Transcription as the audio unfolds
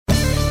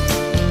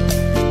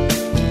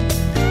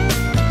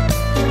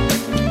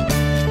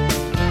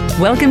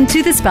Welcome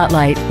to the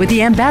Spotlight with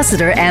the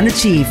Ambassador and the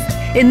Chief.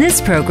 In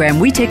this program,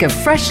 we take a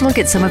fresh look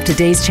at some of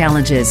today's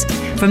challenges,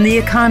 from the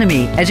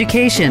economy,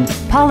 education,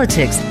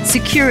 politics,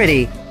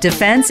 security,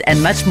 defense,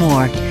 and much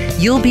more.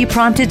 You'll be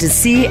prompted to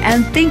see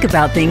and think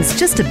about things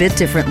just a bit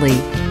differently.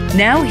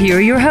 Now, here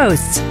are your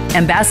hosts,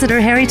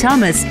 Ambassador Harry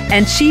Thomas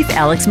and Chief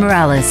Alex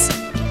Morales.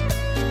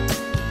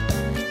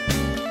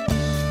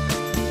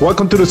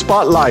 Welcome to the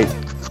Spotlight.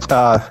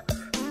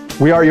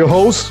 We are your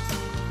hosts,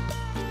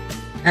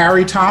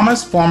 Harry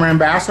Thomas, former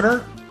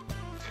ambassador.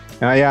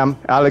 And I am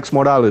Alex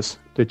Morales,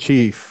 the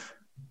Chief.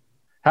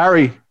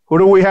 Harry, who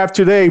do we have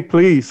today,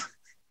 please?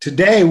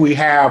 Today we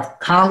have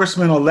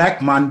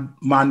Congressman-Elect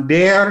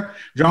Mondaire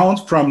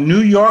Jones from New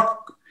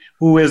York,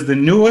 who is the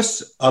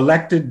newest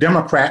elected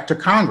Democrat to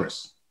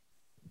Congress.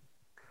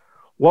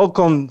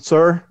 Welcome,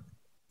 sir.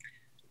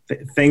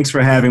 Thanks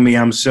for having me.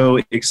 I'm so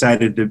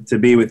excited to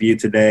be with you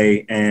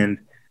today. And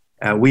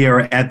we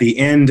are at the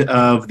end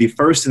of the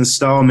first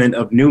installment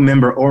of new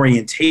member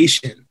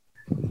orientation.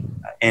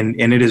 And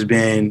it has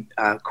been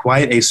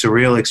quite a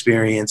surreal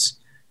experience.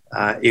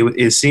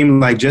 It seemed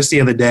like just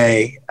the other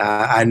day,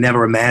 I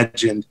never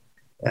imagined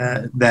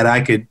that I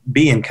could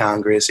be in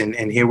Congress,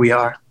 and here we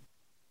are.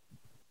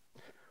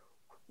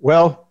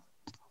 Well,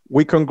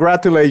 we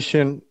congratulate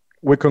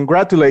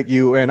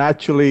you, and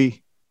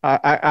actually,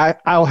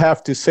 I'll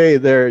have to say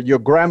there, your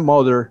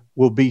grandmother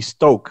will be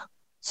stoked.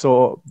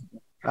 So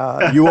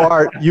you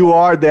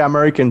are the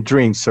American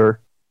dream, sir.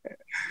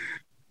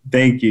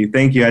 Thank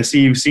you. I see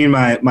you've seen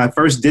my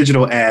first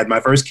digital ad, my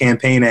first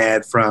campaign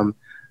ad from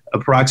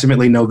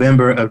approximately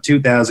November of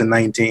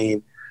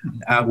 2019,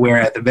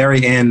 where at the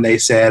very end they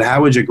said,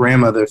 "How would your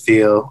grandmother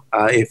feel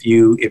if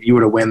you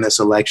were to win this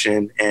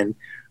election?" And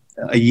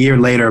a year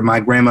later, my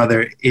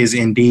grandmother is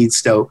indeed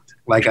stoked,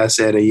 like I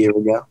said a year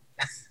ago.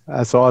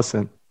 That's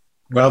awesome.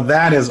 Well,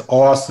 that is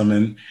awesome.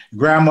 And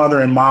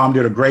grandmother and mom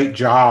did a great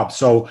job.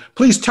 So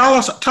please tell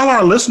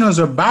our listeners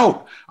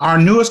about our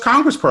newest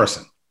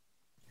congressperson.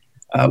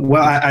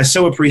 Well, I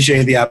so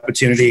appreciate the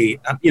opportunity.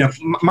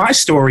 My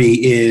story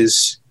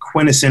is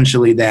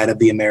quintessentially that of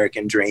the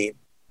American dream.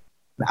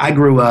 I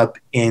grew up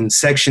in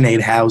Section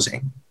 8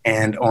 housing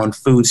and on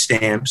food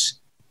stamps,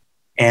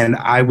 and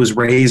I was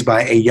raised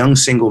by a young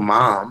single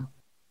mom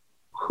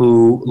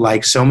who,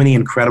 like so many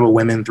incredible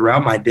women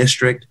throughout my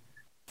district,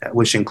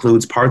 which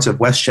includes parts of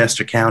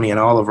Westchester County and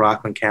all of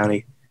Rockland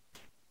County,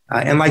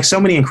 and like so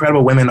many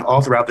incredible women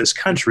all throughout this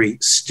country,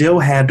 still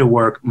had to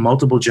work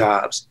multiple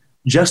jobs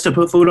just to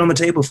put food on the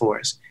table for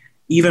us,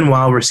 even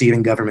while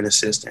receiving government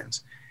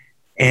assistance.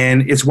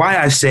 And it's why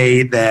I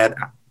say that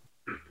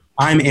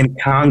I'm in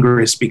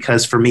Congress,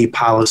 because for me,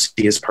 policy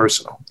is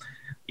personal.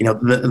 You know,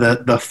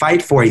 the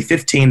fight for a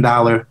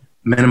 $15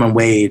 minimum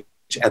wage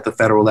at the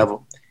federal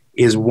level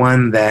is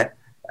one that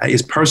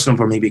is personal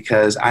for me,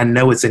 because I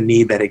know it's a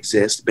need that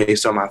exists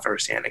based on my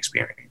firsthand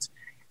experience.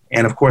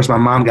 And of course, my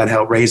mom got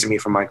help raising me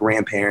from my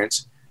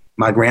grandparents.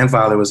 My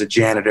grandfather was a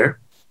janitor,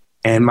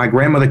 and my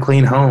grandmother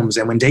cleaned homes.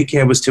 And when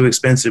daycare was too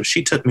expensive,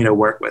 she took me to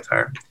work with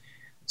her.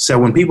 So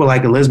when people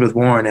like Elizabeth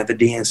Warren at the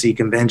DNC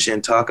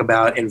convention talk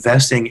about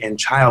investing in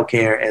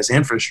childcare as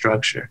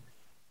infrastructure,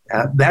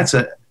 that's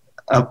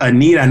a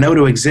need I know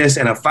to exist,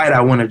 and a fight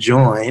I want to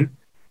join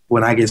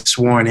when I get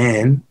sworn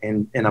in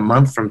a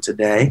month from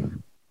today,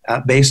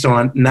 based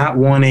on not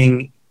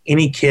wanting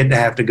any kid to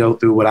have to go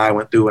through what I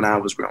went through when I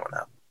was growing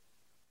up.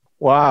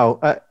 Wow.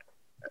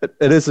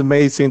 It is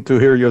amazing to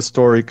hear your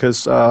story,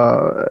 because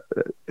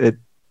it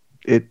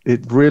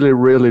really,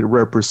 really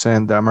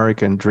represents the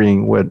American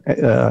dream. When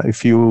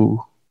if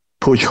you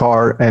push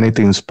hard,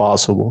 anything's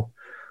possible,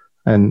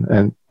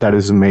 and that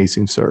is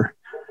amazing, sir.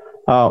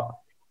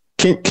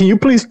 Can you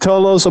please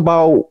tell us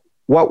about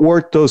what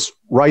work those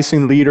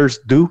rising leaders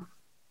do?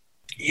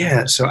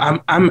 Yeah, so I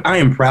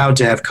am proud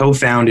to have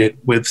co-founded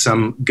with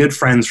some good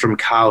friends from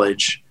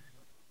college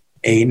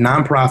a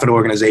nonprofit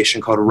organization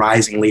called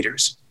Rising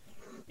Leaders.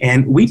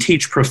 And we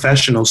teach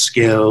professional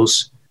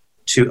skills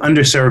to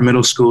underserved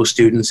middle school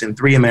students in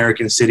 3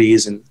 American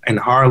cities, in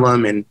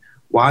Harlem and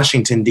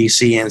Washington,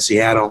 D.C. and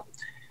Seattle.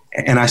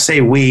 And I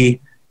say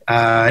we,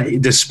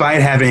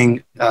 despite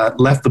having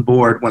left the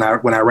board when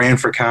I ran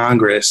for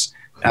Congress,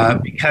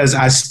 because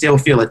I still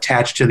feel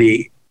attached to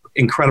the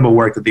incredible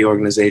work that the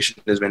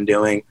organization has been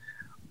doing.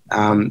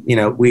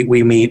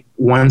 We meet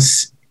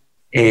once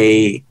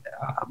a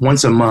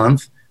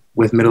month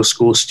with middle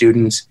school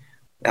students.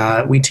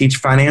 We teach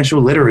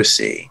financial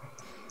literacy.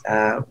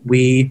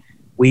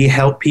 We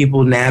help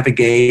people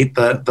navigate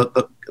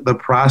the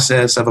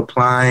process of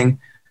applying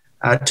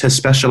to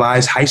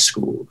specialized high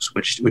schools,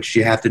 which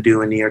you have to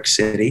do in New York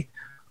City.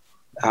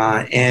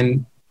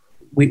 And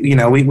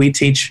we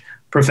teach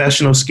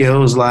professional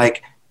skills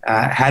like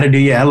how to do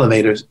your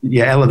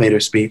elevator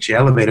speech, your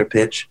elevator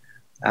pitch,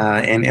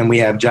 and we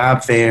have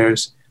job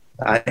fairs.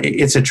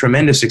 It's a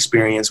tremendous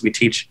experience. We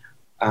teach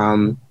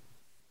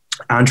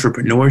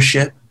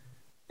entrepreneurship,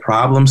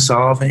 problem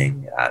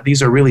solving.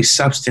 These are really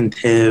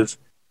substantive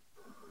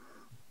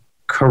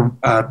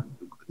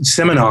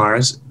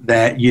seminars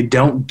that you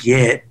don't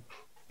get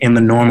in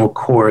the normal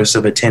course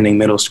of attending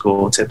middle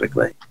school,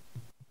 typically.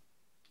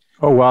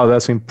 Oh, wow,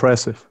 that's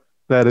impressive.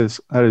 That is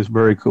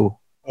very cool.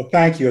 Well,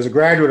 thank you. As a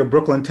graduate of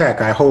Brooklyn Tech,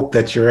 I hope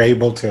that you're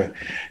able to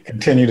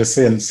continue to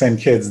send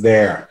kids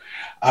there.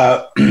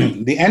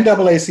 The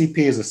NAACP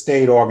is a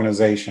state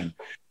organization.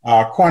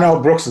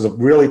 Cornell Brooks is a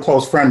really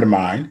close friend of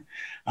mine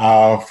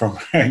from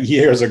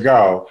years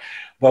ago.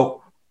 But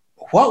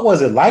what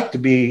was it like to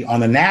be on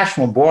the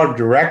national board of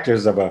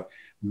directors of a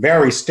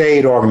very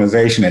staid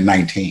organization at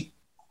 19?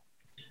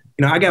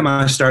 I got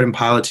my start in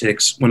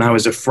politics when I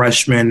was a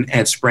freshman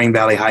at Spring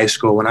Valley High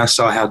School, when I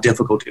saw how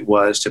difficult it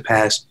was to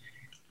pass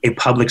a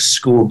public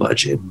school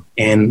budget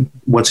in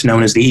what's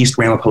known as the East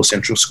Ramapo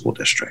Central School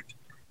District.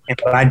 And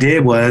what I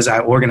did was I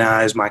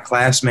organized my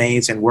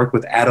classmates and worked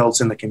with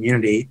adults in the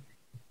community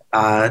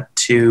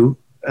to,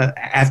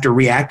 after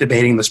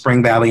reactivating the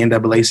Spring Valley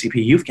NAACP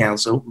Youth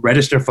Council,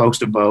 register folks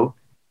to vote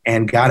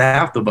and got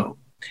out the vote.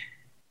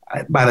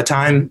 By the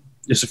time,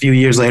 just a few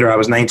years later, I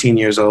was 19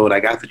 years old, I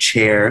got to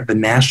chair the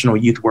National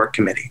Youth Work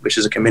Committee, which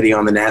is a committee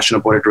on the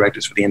National Board of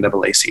Directors for the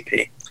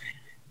NAACP.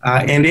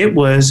 And it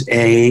was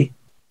an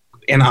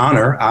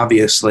honor,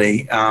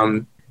 obviously.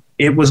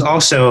 It was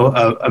also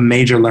a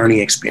major learning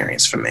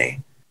experience for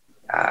me.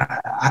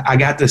 I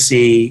got to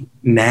see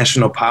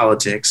national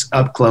politics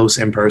up close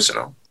and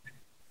personal.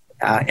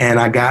 And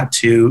I got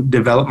to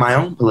develop my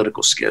own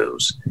political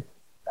skills,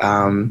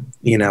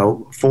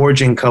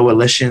 forging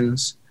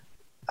coalitions,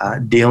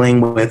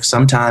 dealing with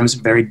sometimes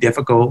very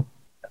difficult,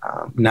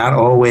 not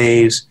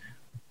always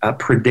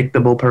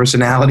predictable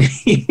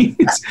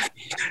personalities.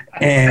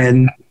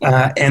 and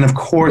of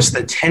course,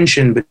 the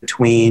tension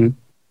between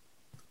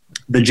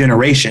the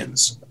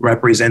generations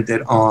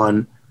represented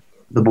on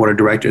the board of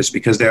directors,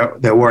 because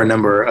there were a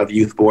number of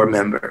youth board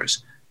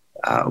members,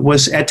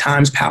 was at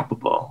times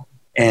palpable.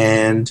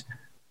 And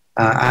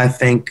I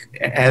think,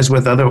 as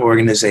with other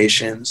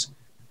organizations,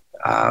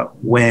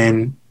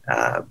 when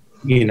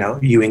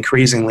you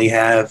increasingly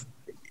have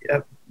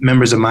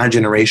members of my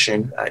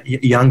generation,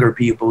 younger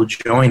people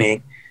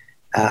joining,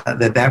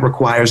 that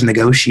requires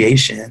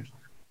negotiation.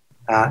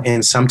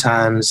 And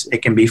sometimes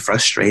it can be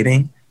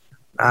frustrating.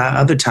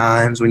 Other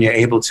times, when you're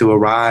able to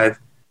arrive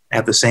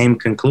at the same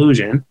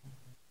conclusion,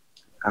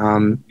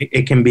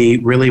 it can be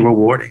really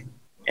rewarding.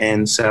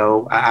 And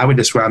so I would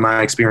describe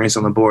my experience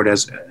on the board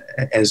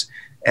as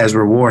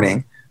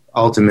rewarding,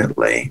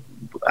 ultimately,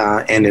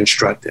 and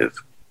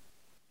instructive.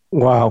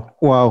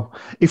 Wow.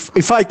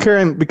 If I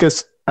can,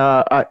 because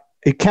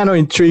it kind of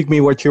intrigued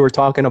me what you were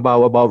talking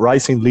about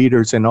rising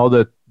leaders and all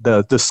the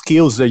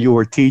skills that you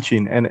were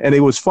teaching. And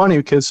it was funny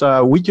because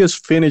we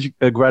just finished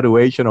a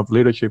graduation of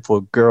leadership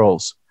for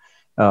girls.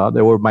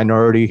 They were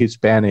minority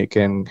Hispanic,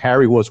 and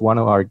Harry was one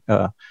of our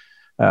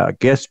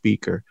guest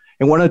speaker.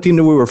 And one of the things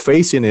that we were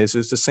facing is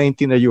the same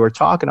thing that you were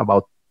talking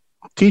about,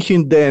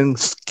 teaching them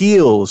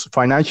skills,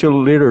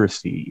 financial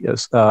literacy,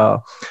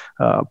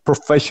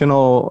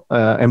 professional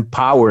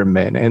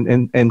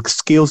empowerment, and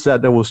skills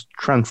that was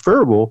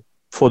transferable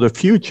for the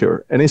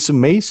future. And it's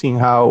amazing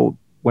how,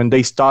 when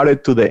they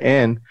started to the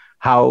end,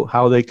 how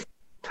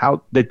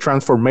the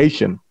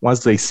transformation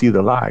once they see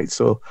the light.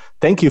 So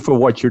thank you for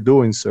what you're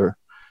doing, sir,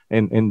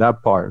 in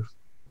that part.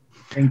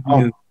 Thank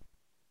you.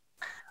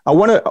 I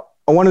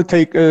want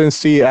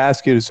to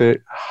ask you to say,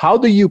 how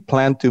do you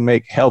plan to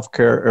make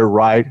healthcare a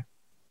right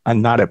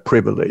and not a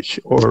privilege?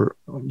 Or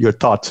your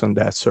thoughts on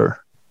that, sir?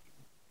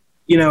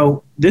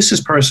 This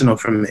is personal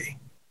for me.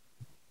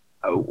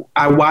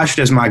 I watched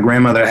as my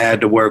grandmother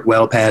had to work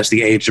well past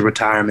the age of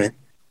retirement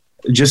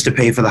just to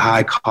pay for the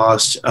high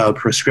cost of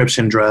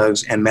prescription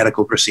drugs and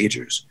medical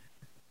procedures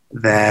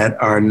that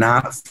are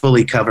not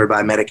fully covered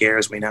by Medicare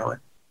as we know it.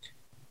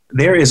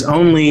 There is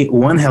only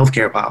one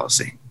healthcare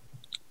policy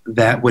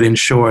that would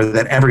ensure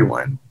that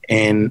everyone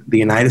in the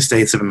United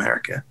States of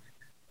America,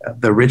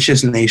 the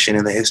richest nation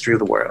in the history of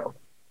the world,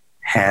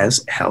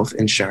 has health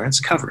insurance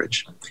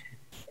coverage.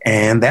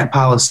 And that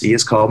policy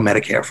is called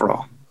Medicare for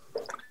All.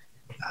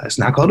 It's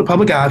not called a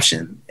public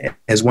option.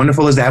 As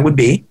wonderful as that would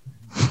be,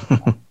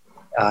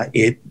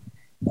 a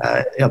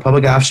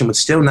public option would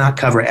still not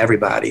cover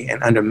everybody.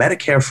 And under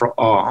Medicare for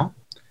All,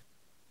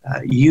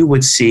 you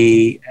would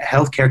see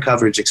healthcare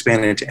coverage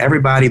expanded to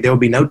everybody. There would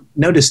be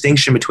no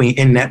distinction between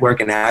in-network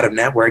and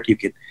out-of-network. You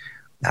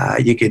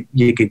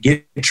could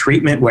get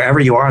treatment wherever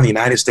you are in the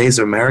United States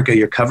of America.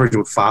 Your coverage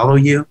would follow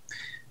you.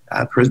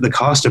 The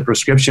cost of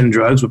prescription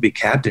drugs would be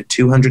capped at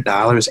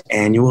 $200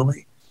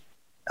 annually.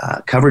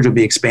 Coverage would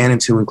be expanded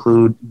to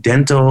include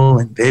dental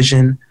and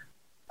vision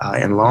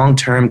and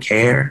long-term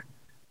care.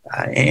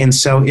 And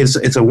so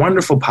it's a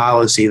wonderful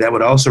policy that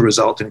would also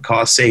result in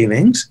cost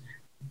savings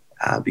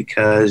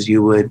because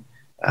you would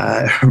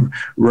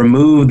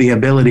remove the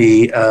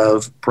ability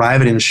of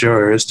private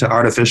insurers to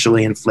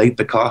artificially inflate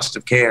the cost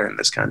of care in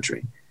this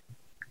country.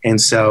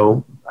 And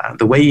so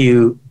the way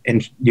you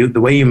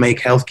make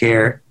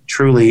healthcare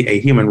truly a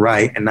human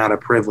right and not a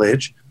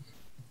privilege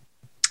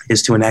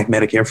is to enact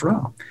Medicare for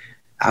All.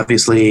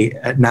 Obviously,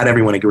 not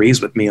everyone agrees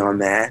with me on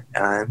that.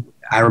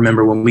 I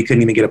remember when we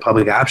couldn't even get a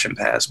public option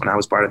passed when I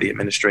was part of the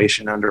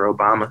administration under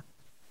Obama.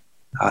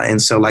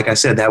 And so, like I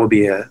said, that would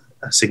be a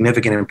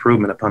significant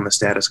improvement upon the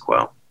status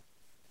quo.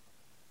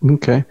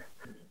 Okay.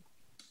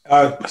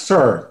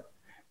 Sir,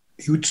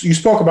 you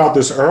spoke about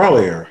this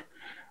earlier,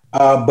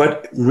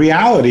 but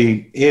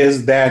reality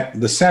is that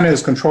the Senate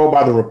is controlled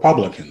by the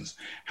Republicans.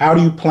 How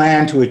do you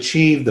plan to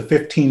achieve the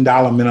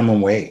 $15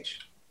 minimum wage?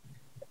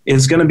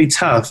 It's going to be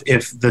tough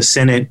if the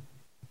Senate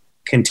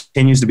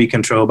continues to be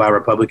controlled by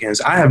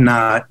Republicans. I have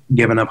not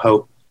given up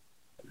hope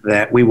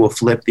that we will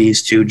flip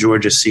these two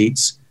Georgia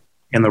seats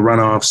in the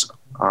runoffs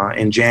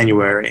in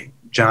January.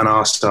 John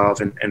Ossoff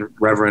and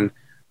Reverend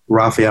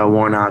Raphael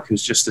Warnock,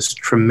 who's just this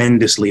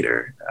tremendous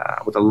leader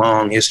with a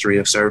long history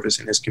of service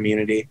in his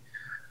community.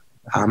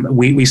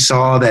 We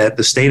saw that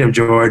the state of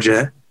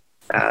Georgia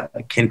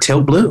can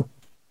tilt blue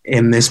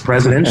in this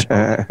presidential.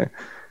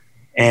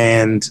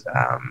 And,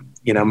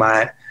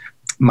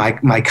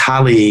 my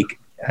colleague,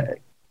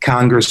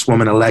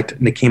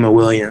 Congresswoman-Elect Nikema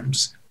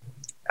Williams,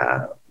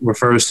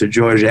 refers to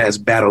Georgia as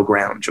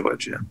battleground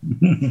Georgia.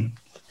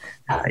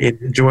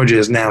 Georgia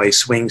is now a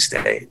swing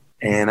state,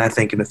 and I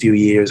think in a few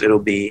years it'll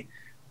be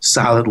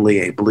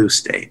solidly a blue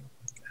state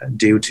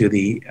due to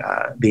the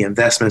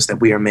investments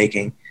that we are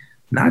making,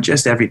 not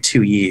just every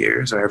 2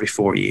 years or every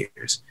 4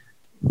 years,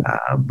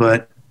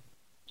 but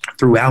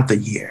throughout the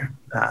year,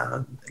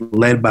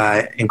 led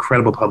by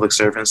incredible public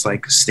servants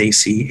like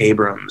Stacey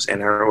Abrams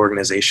and her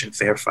organization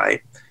Fair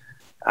Fight.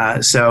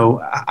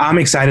 So I'm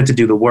excited to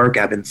do the work.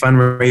 I've been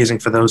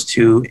fundraising for those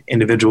two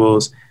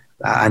individuals.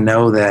 I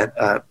know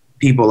that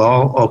people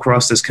all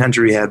across this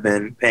country have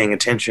been paying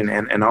attention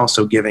and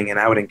also giving, and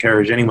I would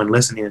encourage anyone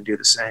listening to do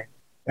the same.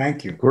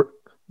 Thank you.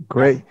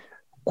 Great.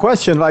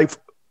 Question, like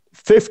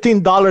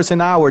 $15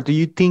 an hour, do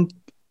you think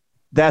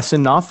that's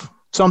enough?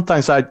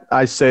 Sometimes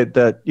I said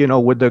that,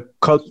 with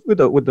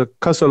the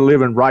cost of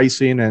living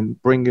rising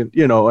and bringing,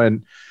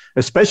 and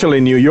especially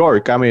in New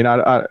York. I mean,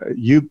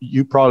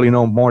 you probably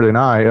know more than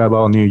I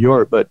about New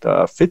York, but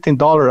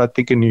 $15, I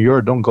think in New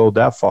York don't go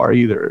that far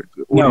either.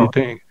 What do you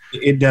think?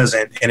 It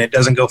doesn't, and it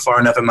doesn't go far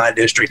enough in my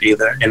district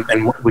either,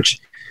 and which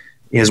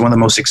is one of the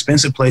most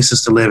expensive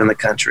places to live in the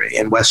country,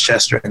 in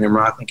Westchester and in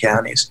Rockland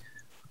counties.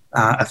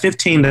 A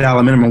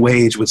 $15 minimum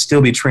wage would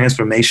still be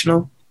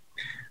transformational,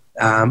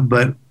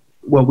 but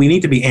what we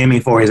need to be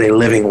aiming for is a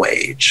living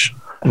wage.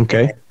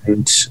 Okay.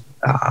 And,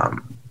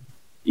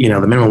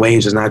 the minimum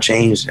wage has not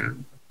changed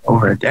in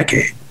over a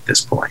decade at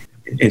this point.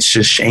 It's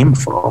just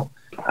shameful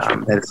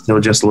that it's still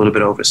just a little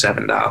bit over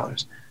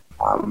 $7.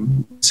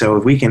 So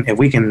if we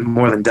can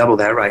more than double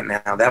that right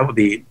now,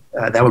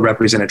 that would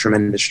represent a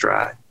tremendous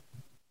stride.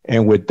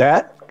 And with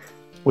that,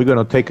 we're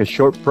going to take a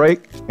short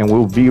break, and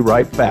we'll be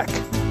right back.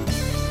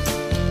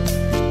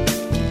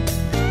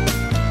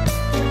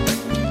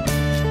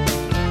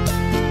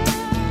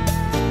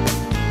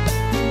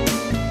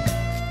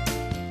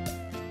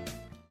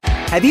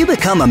 Have you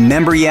become a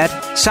member yet?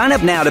 Sign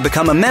up now to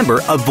become a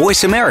member of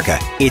Voice America.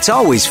 It's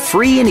always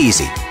free and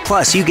easy.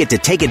 Plus, you get to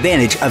take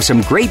advantage of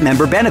some great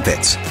member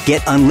benefits.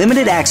 Get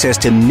unlimited access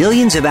to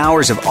millions of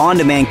hours of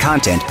on-demand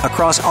content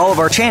across all of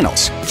our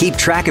channels. Keep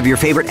track of your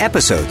favorite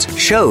episodes,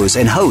 shows,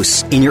 and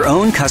hosts in your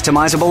own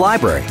customizable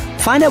library.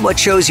 Find out what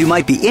shows you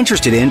might be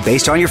interested in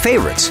based on your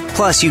favorites.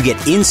 Plus, you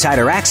get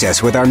insider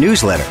access with our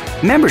newsletter.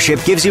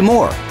 Membership gives you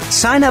more.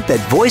 Sign up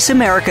at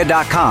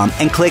voiceamerica.com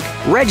and click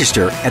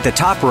register at the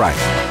top right.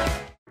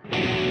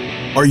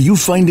 Are you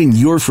finding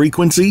your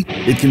frequency?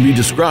 It can be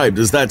described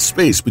as that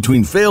space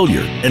between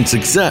failure and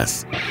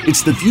success.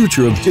 It's the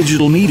future of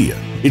digital media.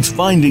 It's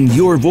finding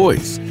your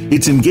voice.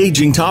 It's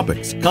engaging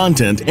topics,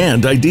 content,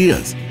 and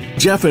ideas.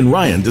 Jeff and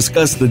Ryan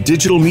discuss the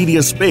digital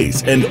media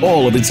space and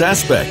all of its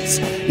aspects.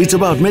 It's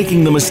about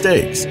making the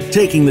mistakes,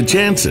 taking the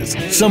chances,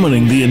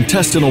 summoning the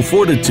intestinal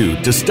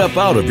fortitude to step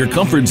out of your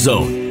comfort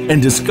zone, and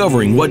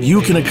discovering what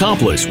you can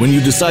accomplish when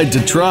you decide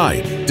to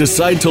try,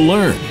 decide to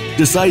learn,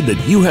 decide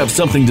that you have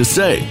something to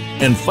say,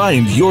 and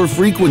find your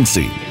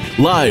frequency.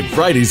 Live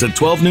Fridays at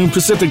 12 noon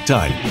Pacific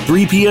Time,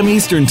 3 p.m.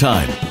 Eastern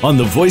Time on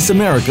the Voice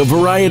America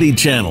Variety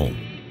Channel.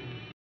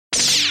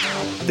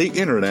 The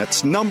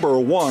Internet's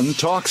 #1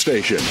 talk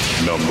station.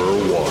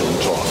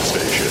 #1 talk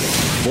station.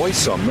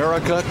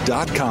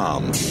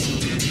 VoiceAmerica.com.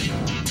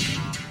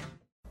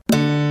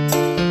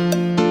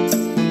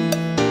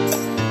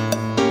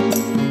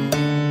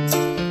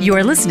 You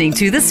are listening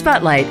to The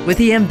Spotlight with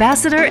the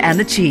Ambassador and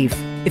the Chief.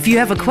 If you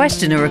have a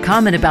question or a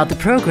comment about the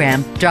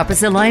program, drop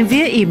us a line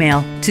via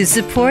email to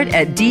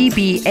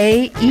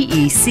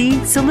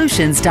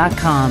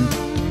support@dbaeecsolutions.com.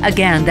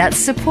 Again, that's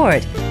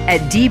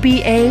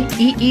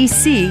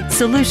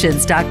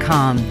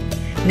support@dbaeecsolutions.com.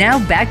 Now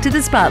back to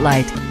the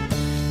Spotlight.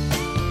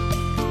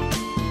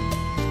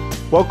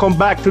 Welcome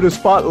back to the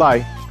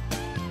Spotlight.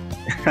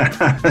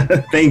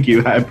 Thank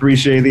you. I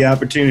appreciate the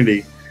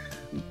opportunity.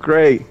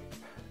 Great.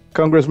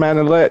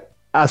 Congressman-elect,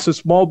 as a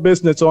small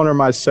business owner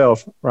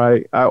myself,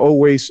 right, I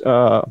always,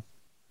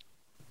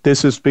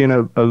 this has been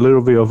a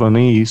little bit of an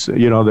ease,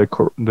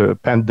 the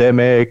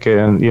pandemic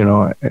and,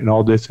 and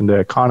all this in the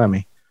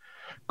economy.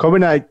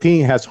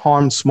 COVID-19 has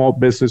harmed small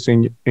business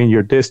in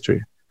your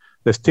district.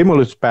 The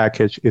stimulus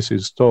package is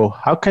installed.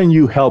 How can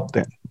you help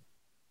them?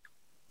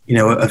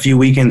 A few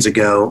weekends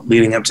ago,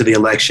 leading up to the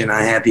election,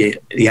 I had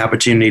the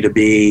opportunity to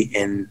be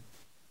in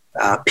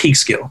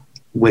Peekskill,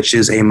 which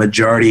is a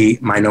majority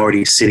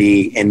minority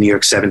city in New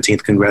York's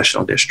 17th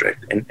Congressional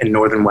District in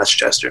northern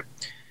Westchester.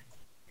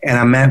 And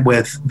I met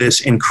with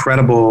this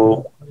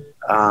incredible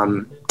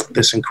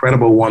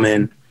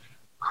woman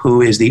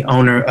who is the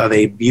owner of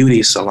a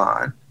beauty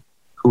salon,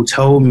 who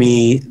told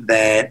me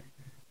that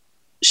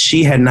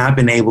she had not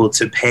been able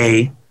to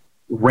pay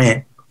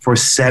rent for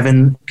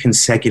 7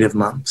 consecutive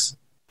months.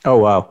 Oh,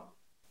 wow.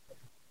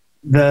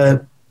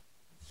 The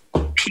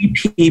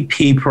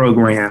PPP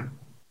program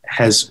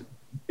has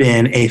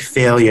been a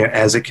failure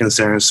as it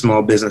concerns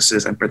small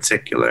businesses in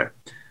particular.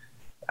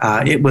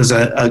 It was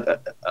a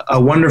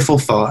wonderful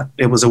thought.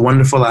 It was a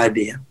wonderful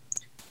idea.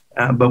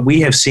 But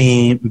we have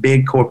seen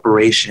big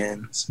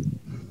corporations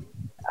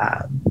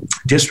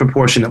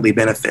disproportionately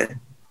benefit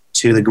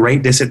to the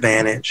great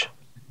disadvantage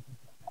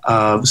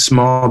of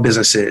small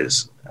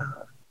businesses,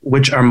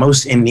 which are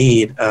most in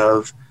need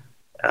of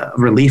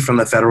relief from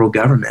the federal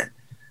government.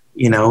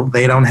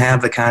 They don't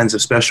have the kinds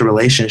of special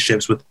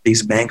relationships with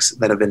these banks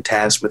that have been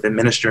tasked with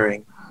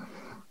administering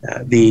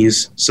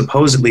these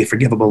supposedly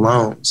forgivable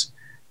loans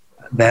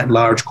that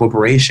large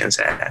corporations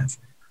have.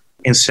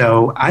 And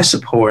so I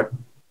support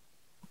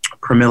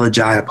Pramila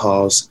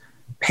Jayapal's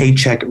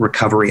Paycheck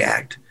Recovery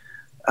Act,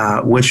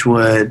 which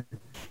would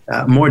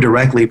more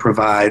directly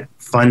provide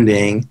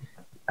funding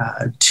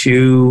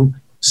to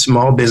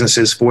small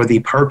businesses for the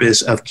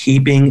purpose of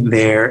keeping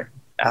their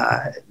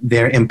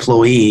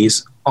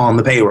employees on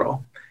the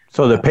payroll.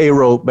 So the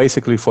payroll,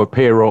 basically for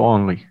payroll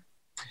only.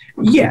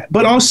 Yeah,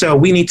 but also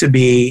we need to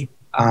be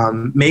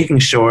making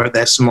sure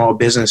that small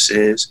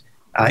businesses,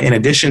 in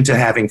addition to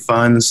having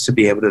funds to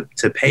be able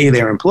to pay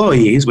their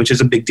employees, which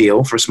is a big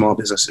deal for small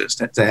businesses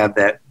to have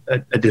that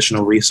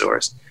additional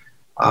resource,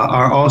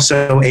 are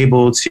also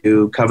able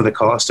to cover the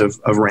cost of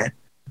rent.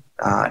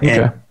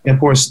 And of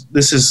course,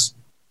 this is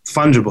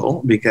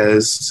fungible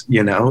because,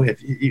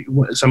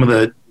 if some of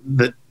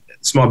the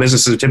small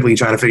businesses are typically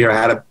trying to figure out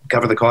how to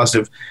cover the cost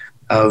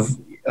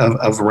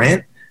of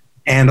rent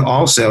and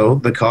also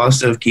the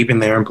cost of keeping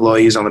their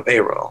employees on the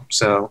payroll.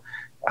 So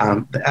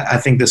I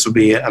think this will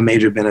be a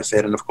major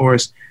benefit. And of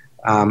course,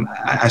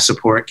 I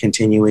support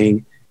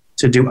continuing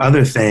to do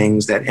other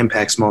things that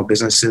impact small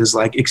businesses,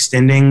 like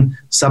extending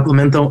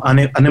supplemental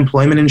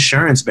unemployment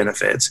insurance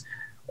benefits,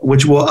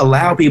 which will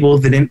allow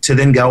people to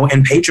then go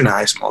and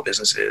patronize small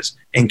businesses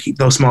and keep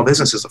those small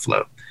businesses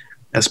afloat.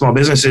 Now, small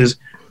businesses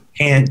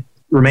can't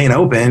remain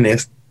open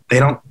if they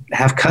don't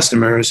have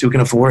customers who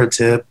can afford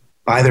to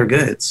buy their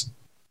goods.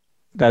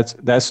 That's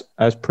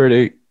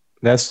actually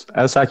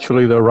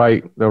the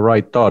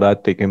right thought, I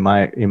think, in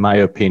my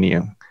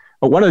opinion.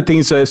 But one of the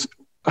things is,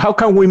 how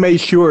can we make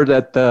sure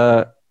that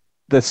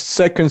the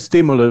second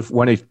stimulus,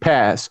 when it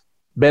passed,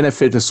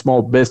 benefits a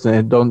small business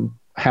and don't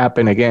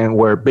happen again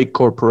where big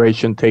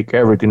corporations take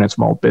everything in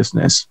small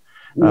business?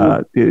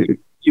 What do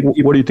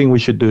you think we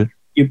should do?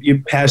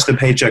 You passed the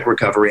Paycheck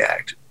Recovery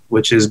Act,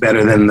 which is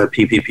better than the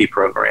PPP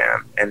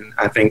program. And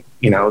I think,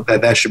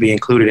 that should be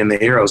included in the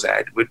HEROES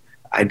Act,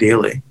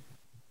 ideally.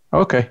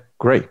 Okay,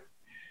 great.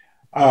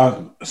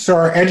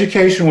 Sir,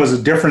 education was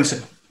a difference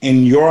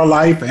in your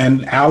life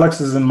and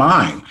Alex's and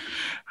mine.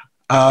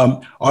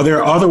 Are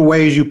there other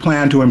ways you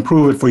plan to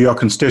improve it for your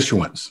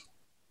constituents?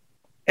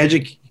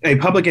 A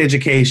public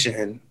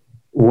education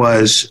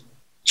was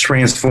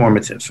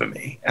transformative for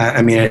me.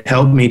 I mean, it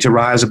helped me to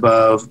rise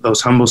above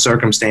those humble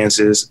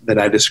circumstances that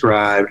I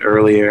described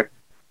earlier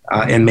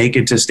and make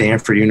it to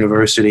Stanford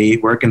University,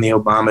 work in the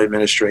Obama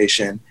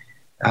administration,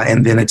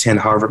 and then attend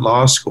Harvard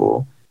Law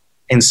School.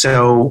 And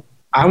so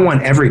I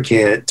want every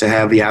kid to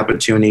have the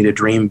opportunity to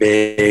dream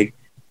big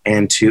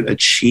and to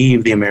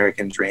achieve the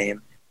American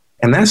dream.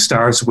 And that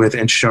starts with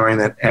ensuring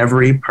that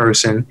every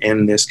person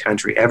in this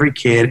country, every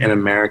kid in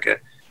America,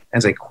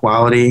 has a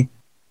quality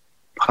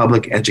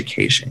public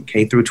education,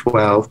 K through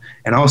 12.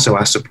 And also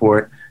I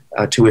support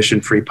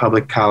tuition-free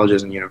public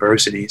colleges and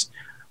universities.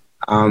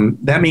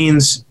 That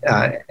means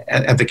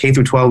at the K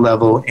through 12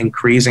 level,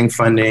 increasing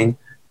funding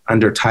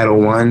under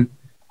Title I,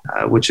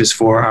 which is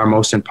for our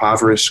most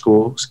impoverished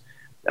schools.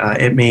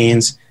 It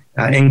means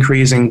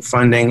increasing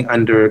funding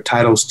under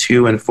Titles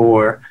II and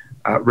IV,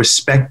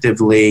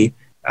 respectively,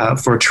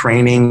 for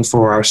training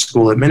for our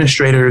school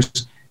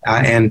administrators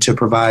and to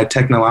provide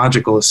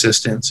technological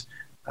assistance.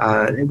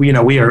 We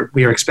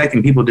are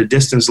expecting people to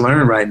distance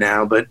learn right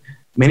now, but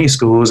many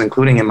schools,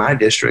 including in my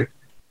district,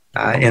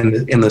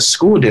 in the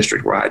school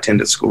district where I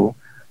attended school,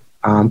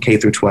 K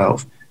through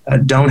 12,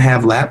 don't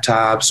have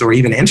laptops or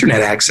even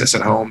internet access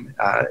at home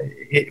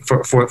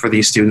for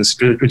these students,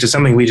 which is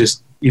something we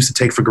just used to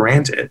take for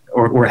granted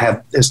or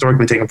have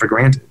historically taken for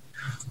granted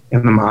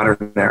in the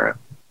modern era.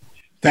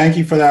 Thank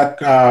you for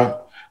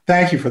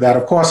that.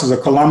 Of course, as a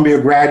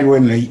Columbia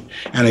graduate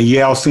and a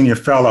Yale senior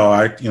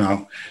fellow,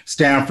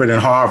 Stanford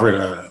and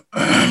Harvard,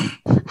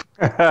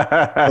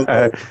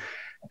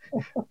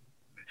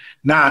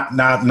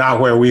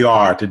 not where we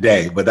are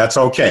today, but that's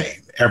okay.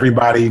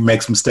 Everybody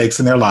makes mistakes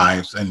in their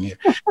lives, and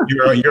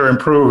you're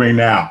improving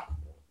now.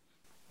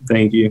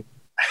 Thank you.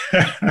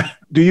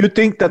 Do you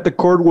think that the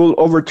court will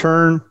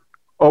overturn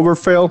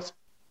Obergefell?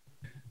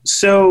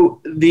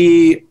 So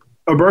the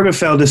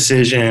Obergefell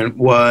decision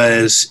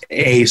was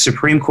a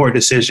Supreme Court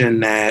decision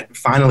that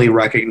finally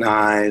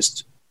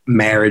recognized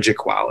marriage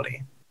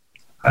equality.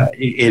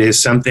 It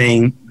is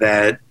something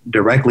that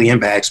directly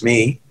impacts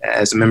me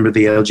as a member of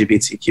the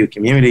LGBTQ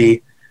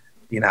community.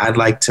 I'd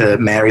like to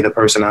marry the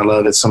person I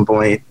love at some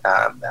point.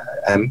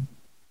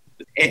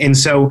 And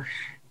so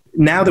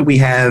now that we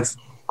have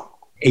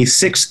a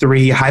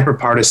 6-3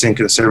 hyper-partisan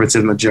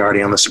conservative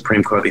majority on the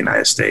Supreme Court of the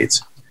United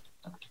States,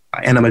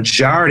 and a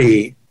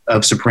majority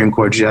of Supreme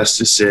Court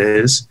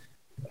justices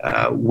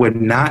would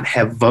not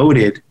have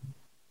voted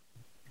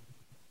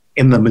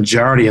in the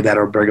majority of that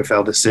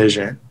Obergefell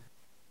decision,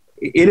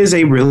 it is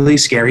a really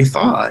scary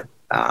thought.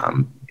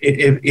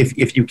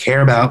 If you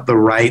care about the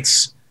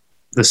rights,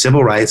 the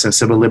civil rights and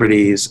civil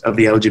liberties of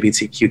the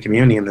LGBTQ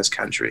community in this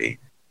country,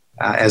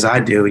 as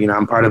I do,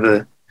 I'm part of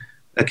a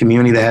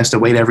community that has to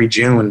wait every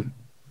June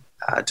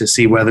to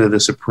see whether the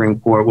Supreme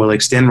Court will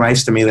extend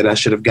rights to me that I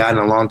should have gotten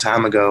a long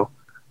time ago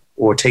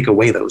or take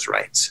away those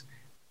rights.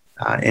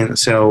 And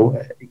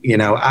so,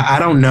 I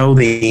don't know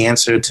the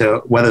answer to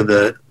whether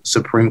the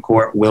Supreme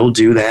Court will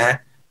do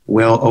that,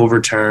 will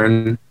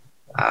overturn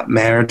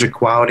marriage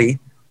equality.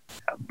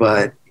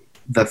 But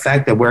the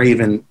fact that we're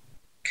even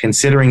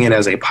considering it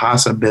as a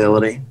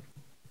possibility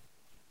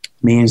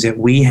means that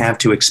we have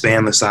to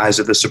expand the size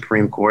of the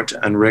Supreme Court to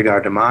unrig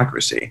our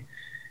democracy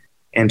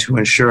and to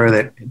ensure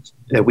that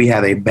we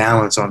have a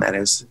balance on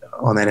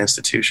that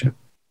institution.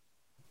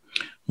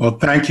 Well,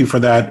 thank you for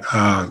that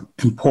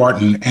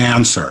important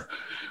answer.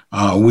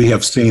 We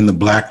have seen the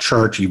Black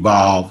church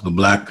evolve, the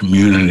Black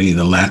community,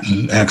 the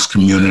Latinx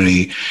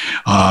community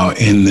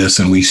in this,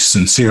 and we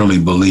sincerely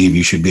believe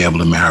you should be able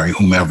to marry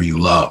whomever you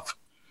love.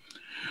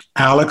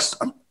 Alex,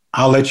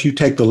 I'll let you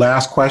take the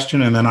last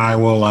question, and then I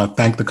will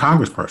thank the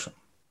congressperson.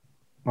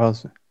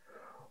 Awesome.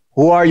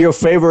 Who are your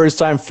favorite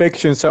science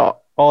fiction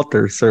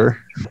authors, sir?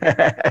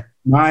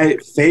 My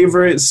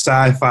favorite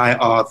sci-fi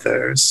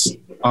authors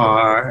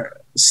are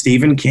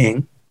Stephen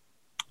King,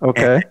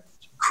 and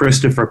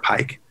Christopher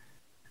Pike.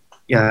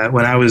 Yeah,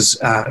 when I was,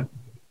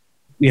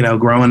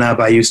 growing up,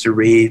 I used to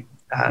read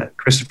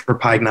Christopher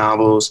Pike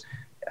novels,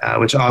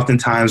 which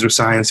oftentimes were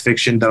science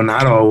fiction, though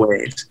not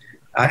always.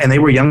 And they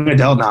were young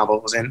adult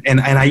novels.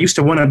 And I used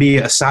to want to be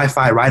a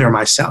sci-fi writer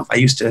myself. I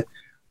used to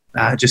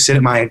just sit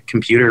at my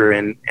computer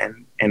and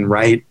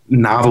write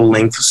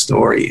novel-length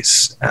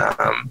stories,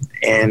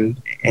 and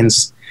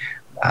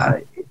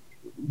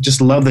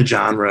just love the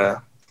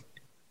genre.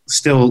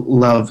 Still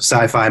love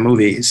sci-fi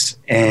movies,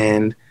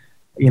 and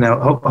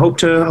hope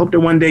to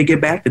one day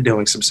get back to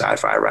doing some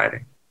sci-fi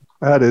writing.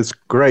 That is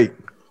great.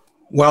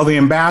 Well, the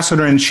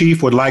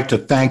Ambassador-in-Chief would like to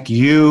thank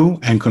you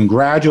and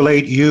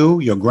congratulate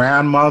you, your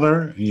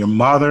grandmother, and your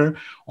mother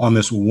on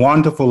this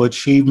wonderful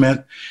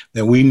achievement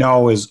that we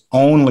know is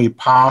only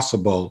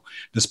possible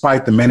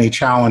despite the many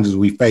challenges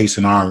we face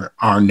in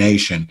our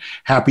nation.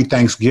 Happy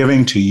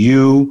Thanksgiving to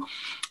you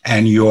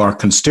and your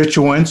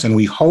constituents, and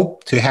we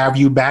hope to have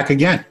you back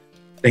again.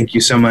 Thank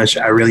you so much.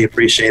 I really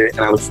appreciate it,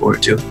 and I look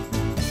forward to it.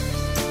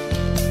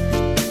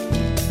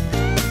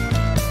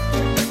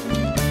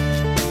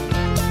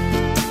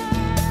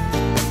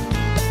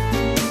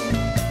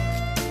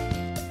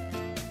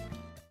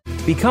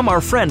 Become our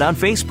friend on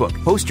Facebook.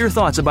 Post your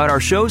thoughts about our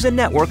shows and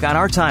network on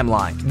our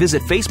timeline.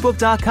 Visit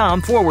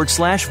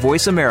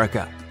Facebook.com/Voice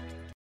America.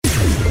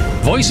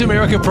 Voice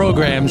America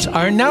programs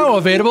are now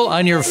available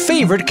on your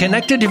favorite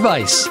connected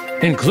device,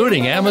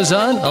 including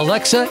Amazon,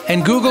 Alexa,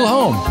 and Google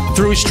Home.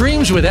 Through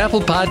streams with Apple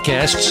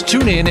Podcasts,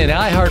 TuneIn, and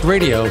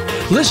iHeartRadio,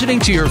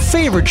 listening to your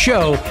favorite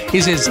show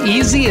is as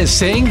easy as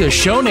saying the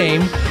show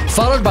name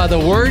followed by the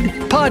word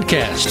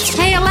podcast.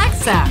 Hey,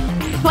 Alexa,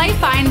 play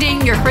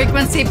Finding Your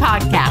Frequency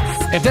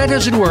podcast. If that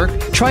doesn't work,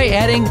 try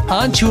adding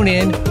on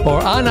TuneIn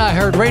or on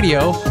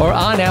iHeartRadio or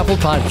on Apple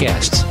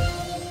Podcasts.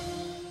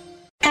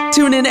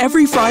 Tune in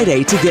every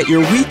Friday to get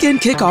your weekend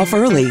kickoff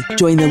early.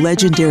 Join the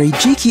legendary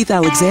G. Keith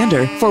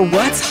Alexander for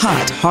What's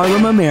Hot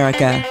Harlem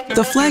America.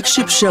 The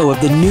flagship show of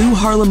the new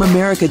Harlem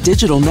America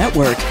Digital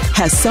Network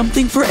has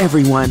something for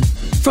everyone.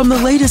 From the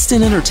latest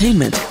in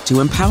entertainment to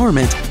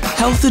empowerment,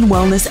 health and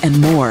wellness, and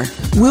more,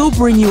 we'll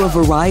bring you a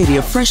variety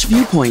of fresh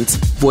viewpoints,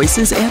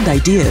 voices, and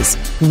ideas.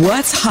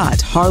 What's Hot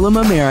Harlem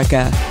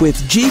America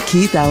with G.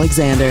 Keith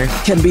Alexander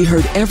can be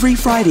heard every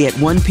Friday at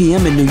 1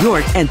 p.m. in New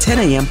York and 10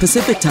 a.m.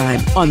 Pacific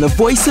Time on the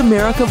Voice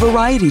America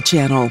Variety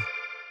Channel.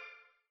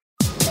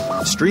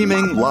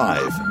 Streaming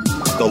live,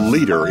 the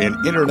leader in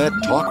Internet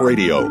talk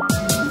radio,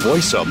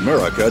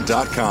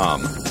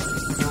 voiceamerica.com.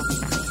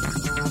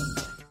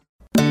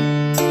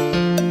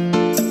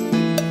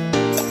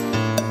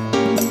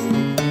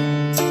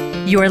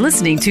 You are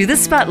listening to The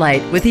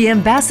Spotlight with the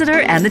Ambassador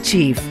and the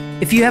Chief.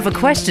 If you have a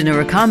question or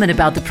a comment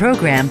about the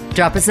program,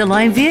 drop us a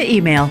line via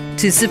email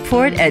to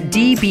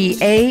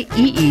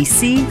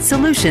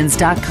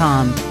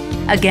support@dbaeecsolutions.com.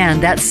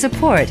 Again, that's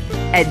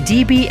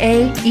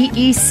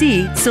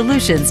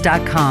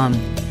support@dbaeecsolutions.com.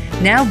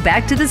 Now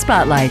back to The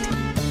Spotlight.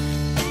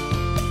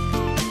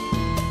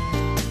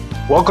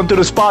 Welcome to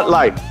the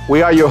Spotlight.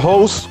 We are your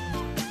hosts,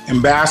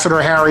 Ambassador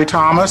Harry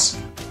Thomas.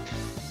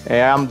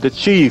 And I'm the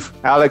Chief,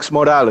 Alex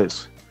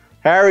Morales.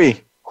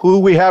 Harry, who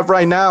we have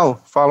right now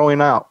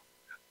following out?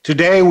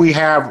 Today we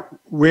have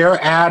Rear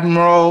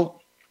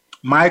Admiral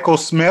Michael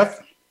Smith,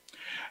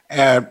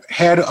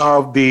 head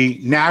of the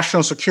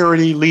National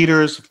Security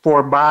Leaders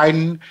for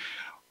Biden,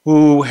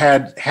 who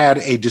had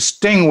a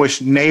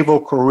distinguished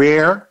naval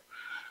career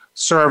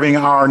serving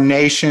our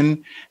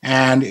nation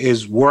and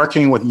is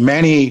working with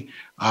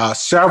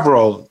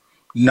several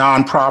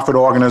nonprofit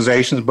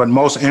organizations, but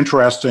most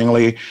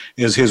interestingly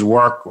is his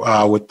work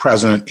with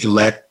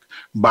President-elect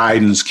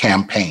Biden's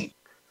campaign.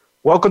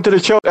 Welcome to the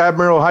show,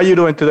 Admiral. How are you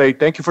doing today?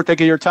 Thank you for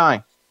taking your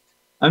time.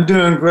 I'm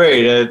doing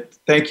great.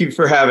 Thank you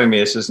for having me.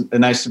 It's just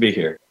nice to be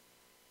here.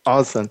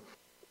 Awesome.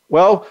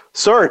 Well,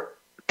 sir,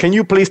 can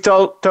you please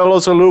tell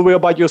us a little bit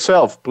about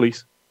yourself,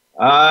 please?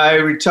 I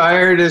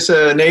retired as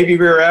a Navy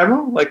Rear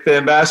Admiral. Like the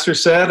ambassador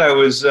said, I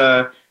was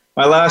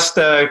my last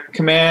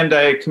command.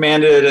 I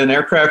commanded an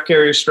aircraft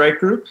carrier strike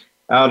group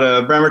out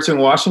of Bremerton,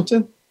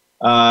 Washington.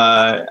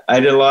 I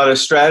did a lot of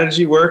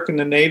strategy work in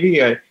the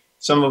Navy.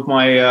 Some of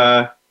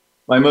my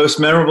most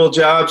memorable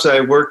jobs,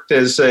 I worked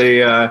as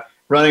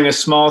running a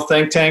small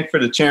think tank for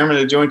the chairman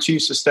of the Joint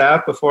Chiefs of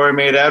Staff before I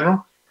made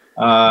Admiral.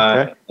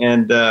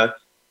 And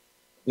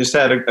just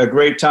had a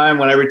great time.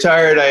 When I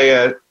retired,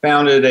 I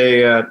founded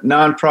a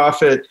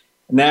nonprofit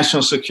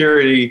national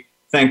security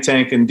think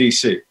tank in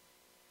D.C.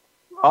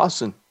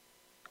 Awesome.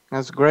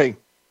 That's great.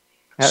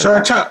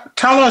 Sir,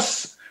 tell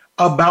us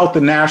about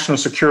the National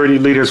Security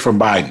Leaders for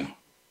Biden.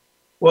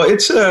 Well,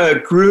 it's a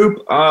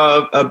group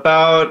of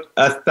about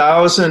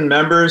 1,000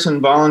 members and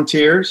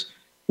volunteers.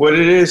 What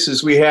it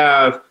is we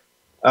have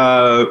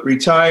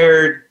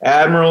retired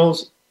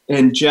admirals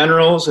and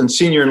generals and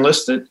senior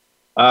enlisted.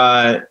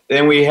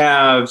 Then we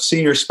have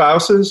senior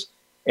spouses,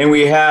 and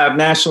we have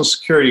national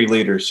security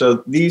leaders.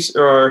 So these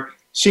are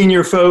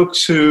senior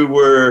folks who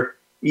were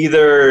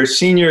either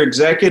senior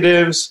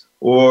executives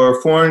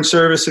or foreign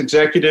service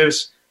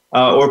executives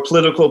or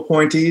political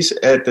appointees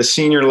at the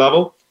senior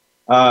level.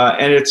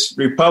 And it's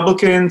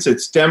Republicans,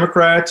 it's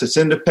Democrats, it's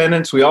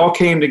independents. We all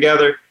came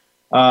together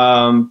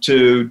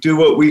to do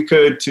what we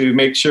could to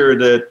make sure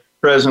that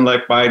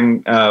President-elect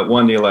Biden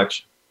won the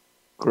election.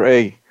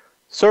 Great.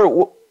 Sir,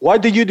 why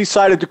did you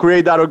decide to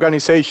create that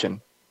organization?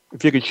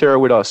 If you could share it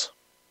with us.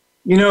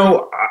 You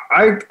know,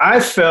 I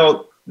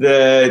felt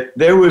that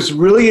there was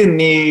really a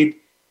need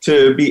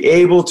to be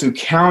able to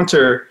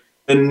counter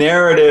the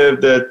narrative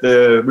that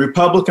the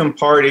Republican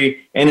Party,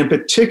 and in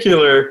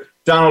particular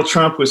Donald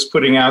Trump, was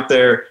putting out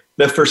there,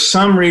 that for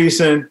some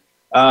reason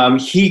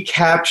he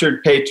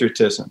captured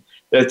patriotism,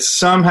 that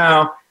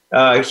somehow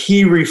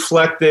he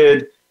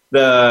reflected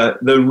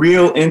the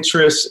real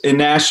interests in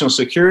national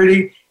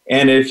security.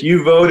 And if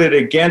you voted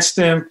against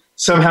him,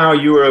 somehow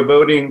you were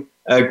voting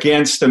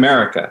against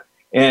America.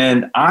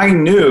 And I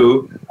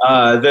knew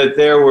that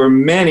there were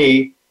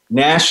many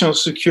national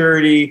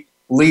security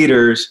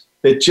leaders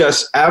that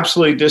just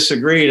absolutely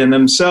disagreed and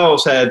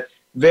themselves had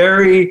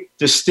very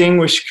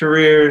distinguished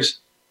careers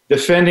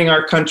defending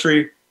our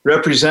country,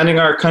 representing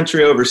our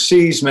country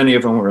overseas. Many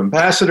of them were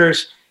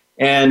ambassadors.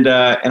 And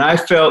I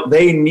felt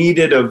they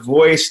needed a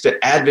voice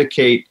to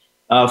advocate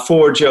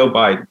for Joe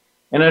Biden.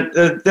 And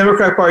the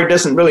Democratic Party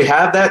doesn't really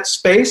have that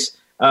space.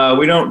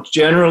 We don't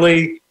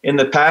generally, in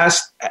the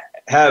past,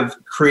 have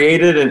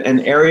created an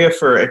area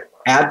for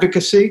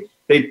advocacy.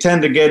 They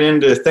tend to get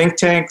into think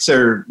tanks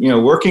or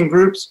working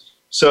groups.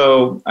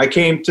 So I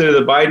came to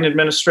the Biden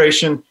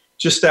administration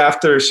just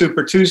after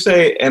Super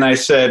Tuesday, and I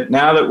said,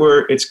 now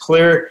that it's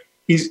clear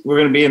we're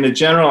going to be in the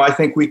general, I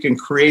think we can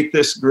create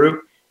this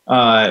group,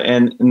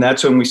 and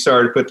that's when we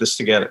started to put this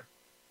together.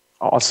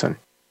 Awesome.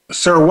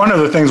 Sir, one of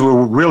the things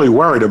we're really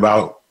worried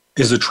about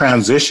is the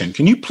transition.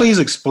 Can you please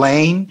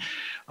explain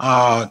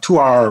to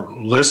our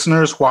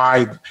listeners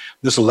why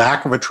this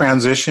lack of a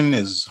transition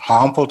is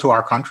harmful to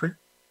our country?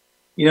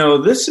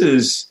 This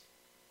is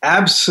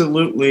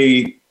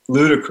absolutely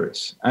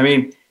ludicrous. I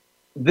mean,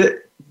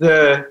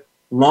 the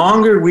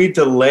longer we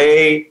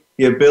delay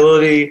the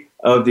ability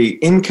of the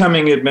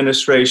incoming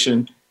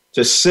administration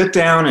to sit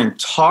down and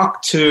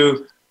talk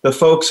to the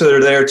folks that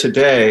are there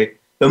today,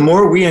 the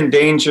more we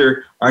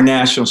endanger our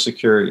national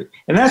security.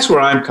 And that's where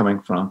I'm coming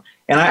from.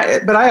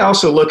 But I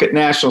also look at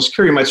national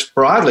security much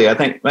broadly. I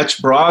think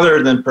much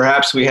broader than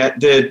perhaps we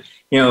did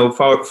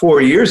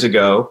 4 years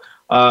ago.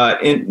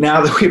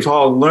 Now that we've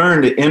all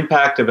learned the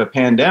impact of a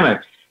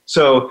pandemic.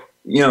 So,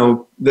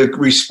 the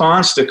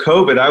response to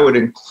COVID, I would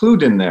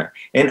include in there,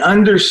 and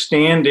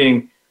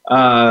understanding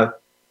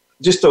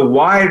just a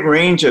wide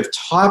range of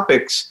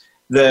topics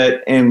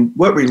and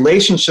what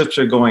relationships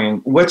are going,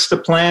 what's the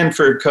plan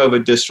for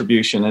COVID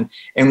distribution,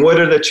 and what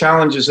are the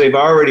challenges they've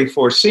already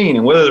foreseen,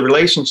 and what are the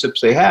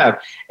relationships they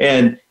have,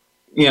 and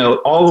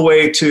all the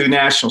way to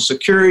national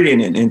security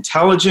and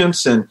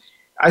intelligence. And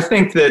I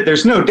think that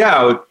there's no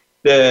doubt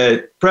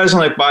that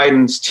President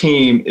Biden's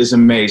team is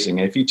amazing.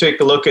 If you take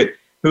a look at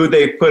who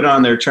they put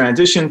on their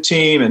transition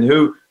team and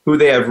who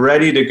they have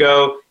ready to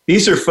go,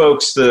 these are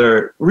folks that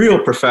are real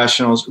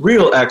professionals,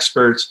 real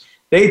experts.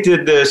 They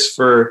did this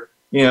for,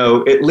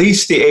 at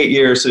least the 8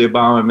 years of the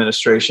Obama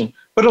administration.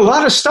 But a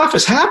lot of stuff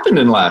has happened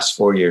in the last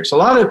 4 years. A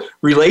lot of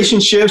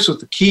relationships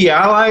with the key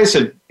allies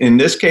have, in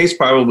this case,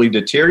 probably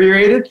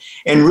deteriorated,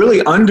 and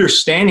really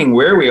understanding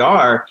where we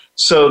are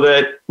so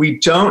that we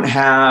don't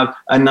have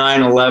a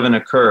 9/11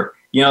 occur.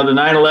 The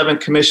 9/11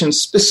 Commission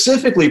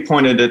specifically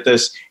pointed at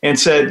this and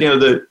said,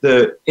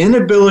 the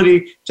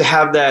inability to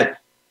have that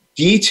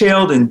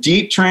detailed and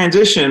deep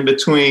transition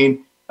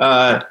between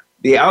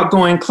the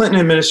outgoing Clinton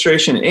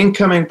administration and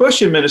incoming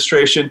Bush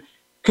administration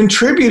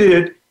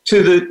contributed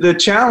to the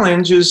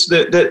challenges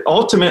that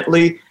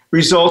ultimately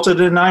resulted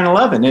in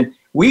 9/11. And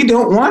we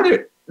don't want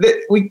it.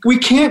 We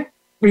can't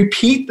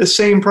repeat the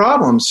same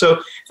problems.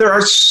 So there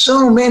are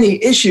so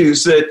many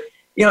issues that,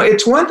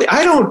 it's one thing.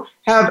 I don't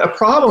have a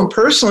problem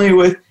personally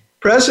with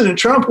President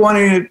Trump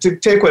wanting to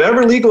take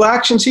whatever legal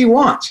actions he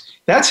wants.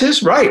 That's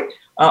his right.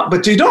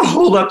 But you don't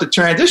hold up the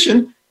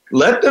transition.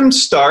 Let them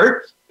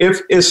start.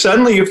 If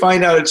suddenly you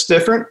find out it's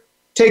different,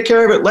 take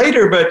care of it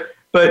later.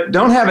 But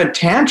don't have a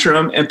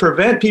tantrum and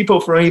prevent people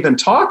from even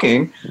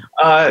talking,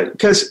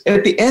 because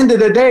at the end of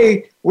the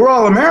day, we're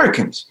all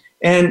Americans.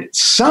 And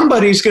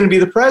somebody's going to be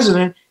the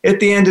president at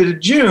the end of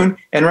June.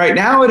 And right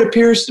now it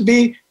appears to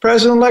be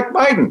President-elect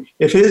Biden.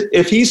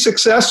 If he's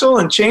successful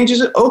and changes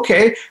it,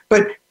 okay.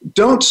 But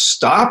don't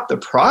stop the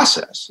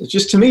process.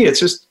 To me, it's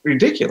just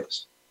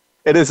ridiculous.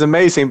 It is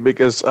amazing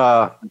because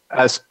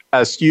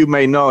as you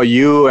may know,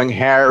 you and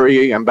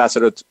Harry,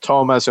 Ambassador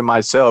Thomas, and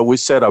myself, we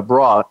sat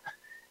abroad.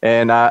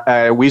 And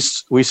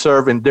we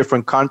serve in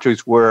different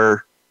countries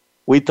where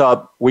we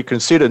thought we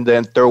considered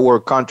them third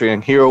world country,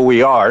 and here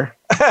we are,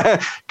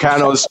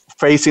 kind of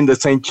facing the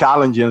same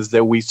challenges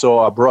that we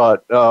saw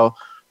abroad.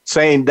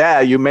 Saying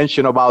that, you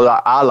mentioned about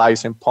our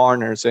allies and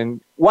partners,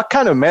 and what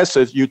kind of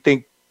message you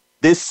think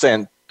this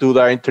sent to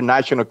the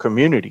international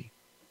community?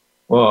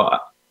 Well,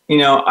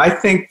 I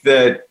think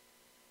that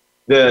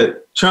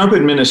the Trump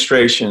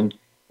administration,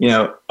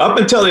 up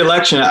until the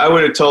election, I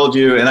would have told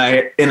you, and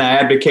I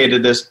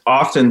advocated this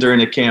often during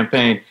the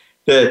campaign,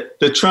 that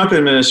the Trump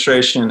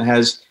administration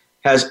has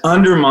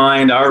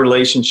undermined our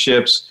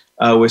relationships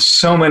with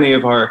so many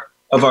of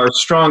our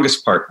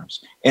strongest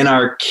partners and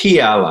our key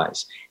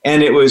allies.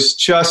 And it was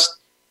just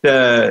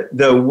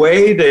the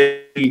way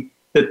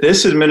that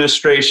this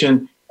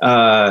administration,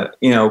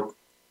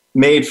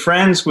 made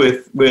friends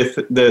with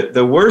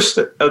the worst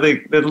of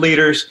the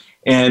leaders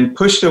and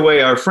pushed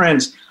away our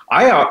friends.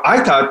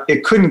 I thought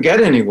it couldn't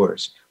get any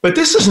worse. But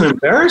this is an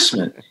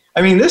embarrassment.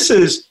 I mean, this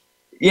is,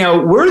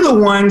 we're the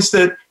ones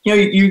that,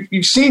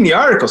 you've seen the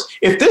articles.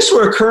 If this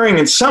were occurring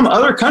in some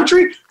other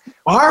country,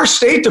 our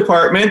State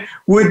Department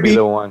would be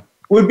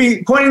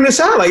pointing this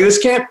out. Like,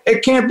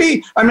 it can't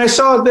be. I mean, I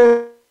saw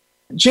the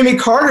Jimmy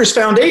Carter's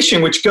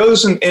Foundation, which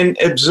goes and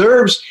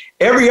observes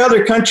every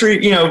other country,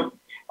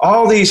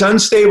 all these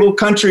unstable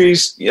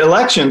countries'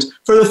 elections,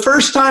 for the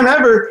first time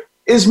ever,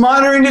 is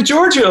monitoring the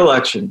Georgia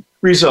election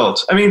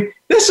results. I mean,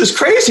 this is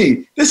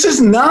crazy. This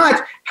is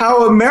not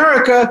how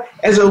America,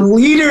 as a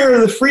leader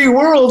of the free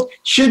world,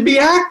 should be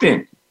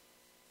acting.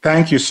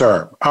 Thank you,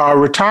 sir. Our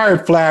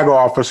retired flag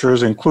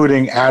officers,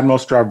 including Admiral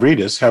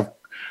Stavridis, have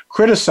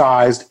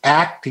criticized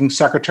Acting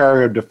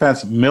Secretary of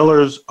Defense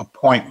Miller's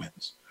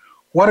appointments.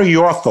 What are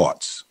your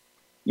thoughts?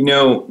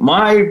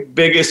 My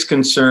biggest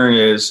concern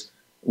is,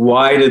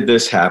 why did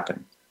this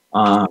happen?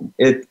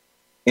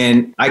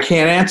 And I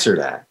can't answer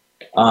that.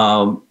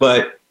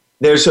 But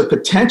there's a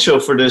potential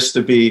for this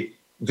to be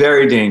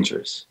very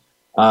dangerous.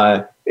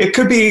 It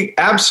could be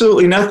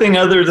absolutely nothing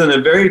other than a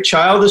very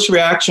childish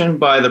reaction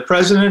by the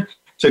president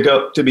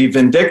to be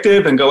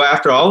vindictive and go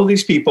after all of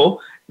these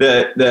people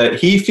that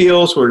he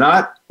feels were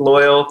not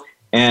loyal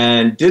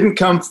and didn't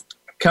come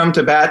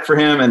to bat for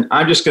him, and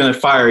I'm just going to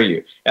fire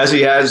you, as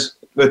he has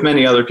with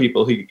many other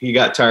people he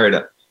got tired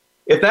of.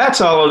 If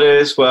that's all it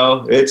is,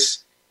 well,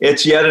 it's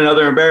yet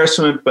another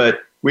embarrassment,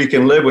 but we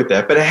can live with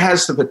that. But it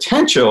has the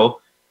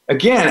potential,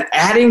 again,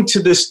 adding to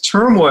this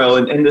turmoil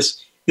and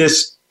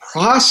this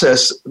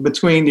process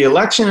between the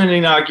election and the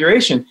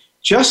inauguration,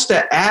 just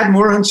to add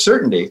more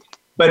uncertainty.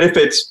 But if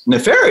it's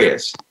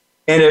nefarious,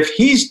 and if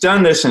he's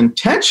done this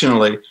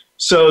intentionally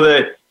so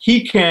that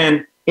he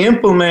can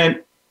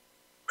implement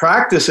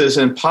practices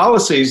and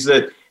policies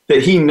that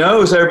he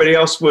knows everybody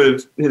else would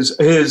have,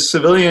 his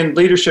civilian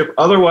leadership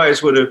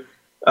otherwise would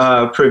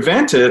have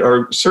prevented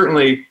or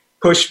certainly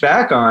pushed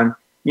back on,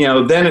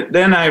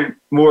 then I'm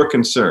more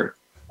concerned.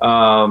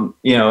 And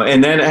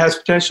then it has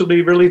potential to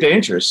be really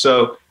dangerous.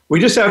 So we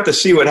just have to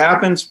see what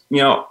happens.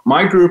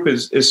 My group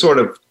is sort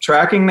of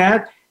tracking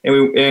that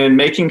and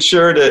making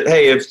sure that,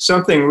 hey, if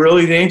something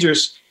really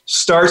dangerous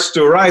starts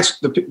to arise,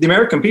 the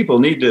American people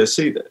need to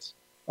see this.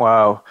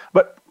 Wow.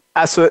 But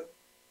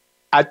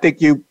I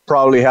think you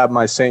probably have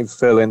my same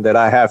feeling, that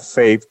I have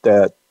faith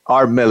that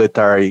our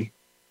military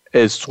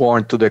is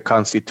sworn to the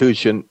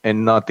Constitution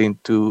and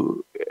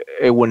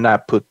it will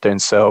not put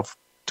themselves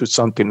to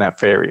something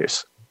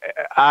nefarious.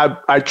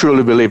 I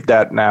truly believe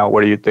that now.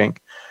 What do you think?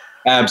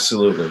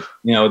 Absolutely.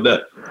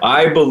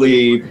 I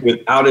believe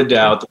without a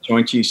doubt the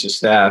Joint Chiefs of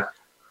Staff,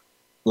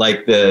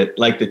 like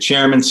the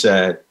chairman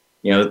said,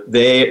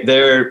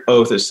 their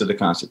oath is to the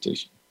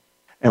Constitution.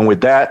 And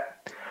with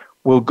that,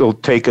 we'll go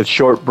take a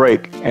short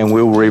break and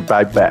we'll be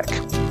right back.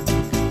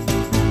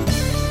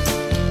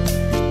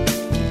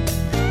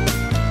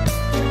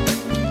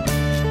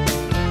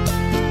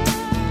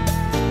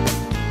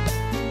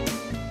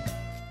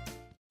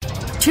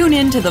 Tune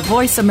in to the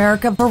Voice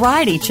America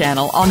Variety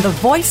channel on the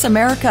Voice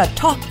America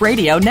Talk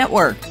Radio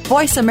Network.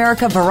 Voice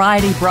America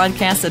Variety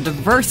broadcasts a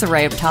diverse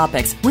array of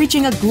topics,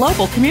 reaching a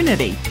global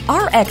community.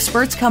 Our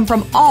experts come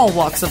from all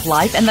walks of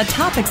life, and the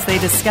topics they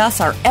discuss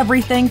are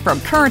everything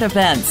from current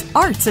events,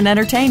 arts and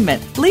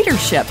entertainment,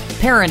 leadership,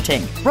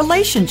 parenting,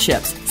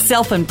 relationships,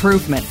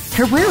 self-improvement,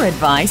 career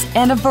advice,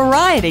 and a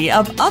variety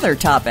of other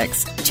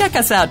topics. Check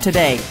us out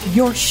today.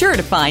 You're sure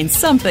to find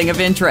something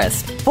of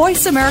interest.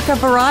 Voice America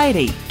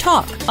Variety.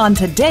 Talk on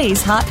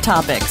today's hot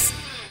topics.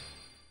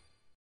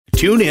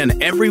 Tune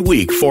in every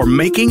week for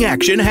Making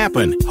Action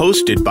Happen,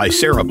 hosted by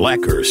Sarah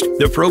Blackhurst.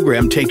 The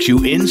program takes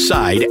you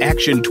inside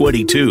Action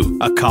 22,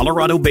 a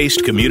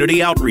Colorado-based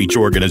community outreach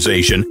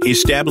organization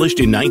established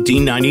in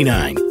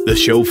 1999. The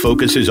show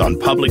focuses on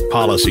public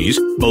policies,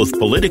 both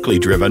politically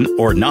driven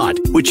or not,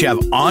 which have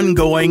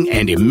ongoing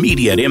and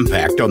immediate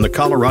impact on the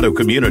Colorado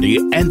community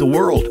and the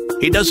world.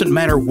 It doesn't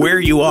matter where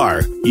you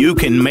are, you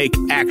can make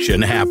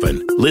action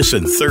happen.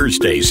 Listen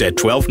Thursdays at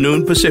 12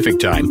 noon Pacific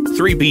Time,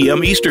 3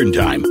 p.m. Eastern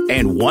Time,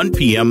 and 1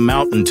 p.m.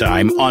 Mountain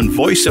Time on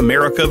Voice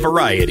America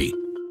Variety.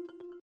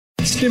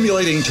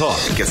 Stimulating talk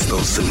gets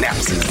those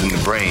synapses in the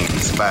brain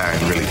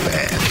firing really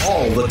fast.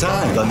 All the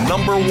time. The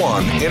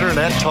 #1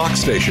 internet talk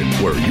station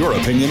where your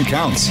opinion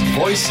counts.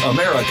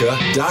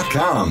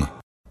 VoiceAmerica.com.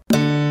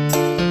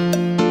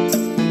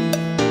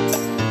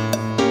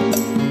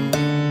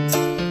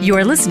 You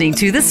are listening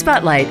to The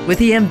Spotlight with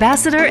the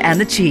Ambassador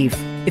and the Chief.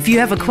 If you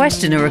have a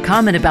question or a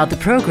comment about the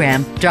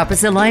program, drop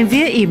us a line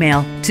via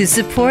email to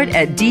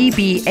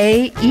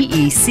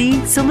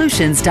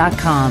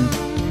support@dbaeecsolutions.com.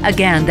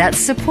 Again, that's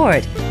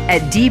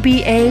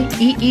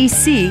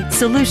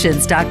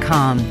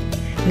support@dbaeecsolutions.com.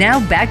 Now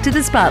back to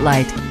The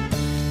Spotlight.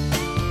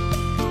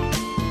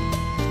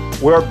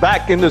 We're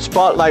back in the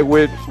Spotlight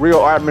with Rear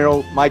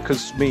Admiral Michael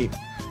Smith.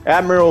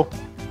 Admiral,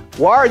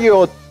 why are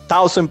you a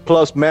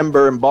 1,000+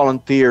 member and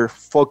volunteer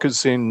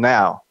focusing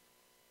now?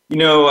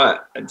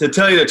 To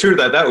tell you the truth,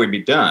 I thought we'd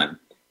be done.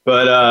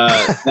 But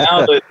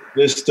now that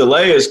this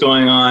delay is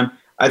going on,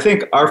 I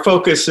think our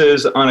focus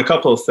is on a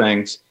couple of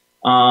things.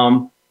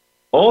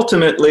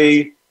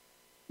 Ultimately,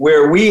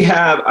 where we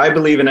have, I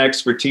believe, an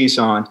expertise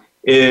on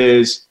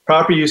is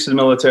proper use of the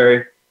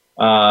military,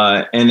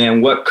 and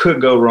then what could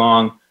go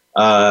wrong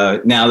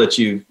now that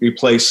you've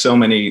replaced so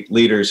many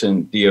leaders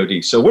in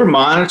DOD. So we're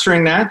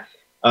monitoring that.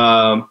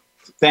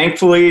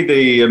 Thankfully,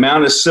 the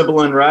amount of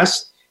civil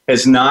unrest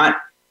has not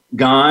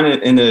gone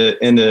in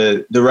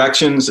the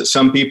directions that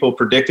some people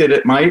predicted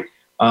it might.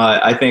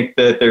 I think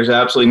that there's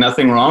absolutely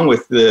nothing wrong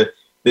with the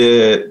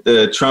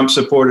Trump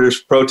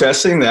supporters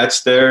protesting.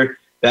 That's their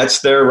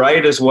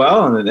right as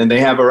well, and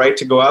they have a right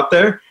to go out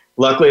there.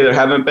 Luckily, there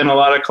haven't been a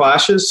lot of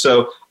clashes,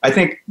 so I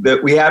think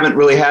that we haven't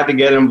really had to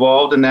get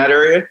involved in that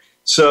area.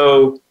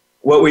 So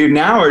what we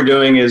now are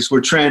doing is we're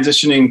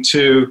transitioning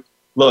to,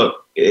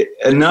 look,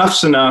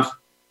 enough's enough.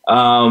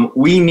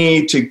 We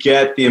need to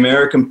get the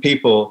American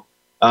people,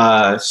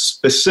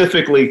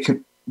 specifically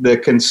the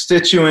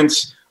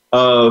constituents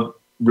of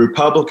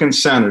Republican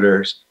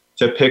senators,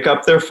 to pick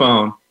up their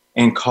phone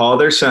and call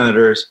their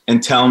senators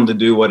and tell them to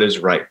do what is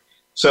right.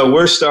 So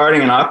we're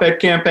starting an op-ed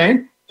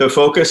campaign to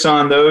focus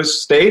on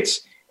those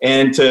states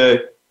and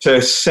to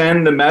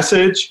send the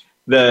message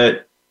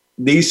that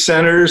these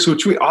senators,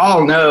 which we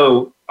all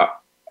know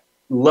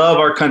love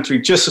our country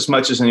just as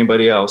much as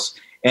anybody else,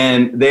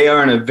 and they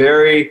are in a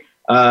very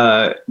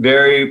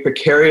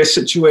precarious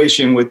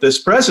situation with this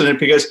president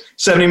because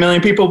 70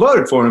 million people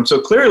voted for him. So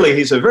clearly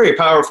he's a very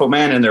powerful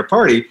man in their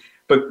party.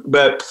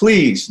 But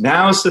please,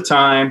 now is the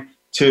time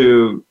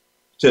to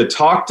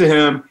talk to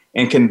him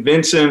and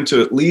convince him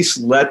to at least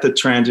let the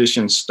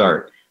transition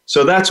start.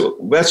 So that's what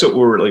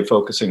we're really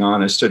focusing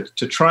on, is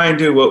to try and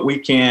do what we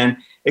can.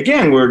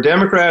 Again, we're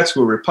Democrats,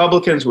 we're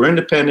Republicans, we're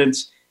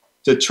independents,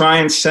 to try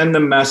and send the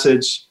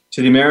message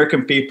to the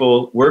American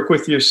people, work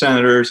with your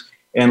senators,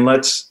 and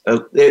let's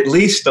at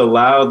least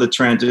allow the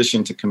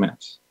transition to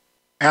commence.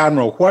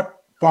 Admiral,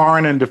 what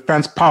foreign and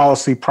defense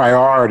policy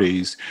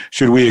priorities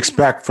should we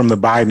expect from the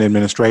Biden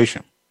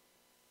administration?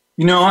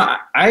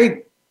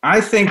 I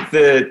think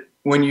that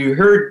when you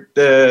heard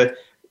the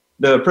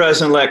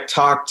president-elect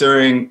talk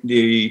during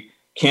the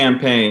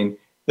campaign,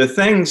 the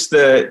things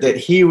that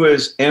he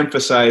was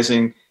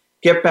emphasizing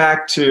get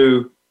back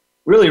to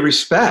really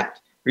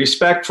respect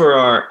for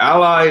our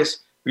allies,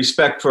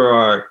 respect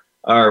for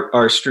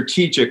our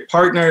strategic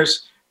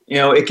partners.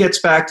 It gets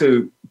back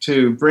to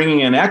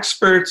bringing in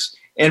experts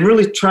and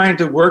really trying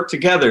to work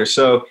together.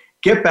 So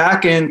get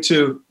back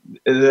into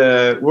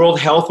the World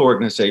Health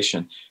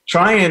Organization.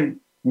 Try and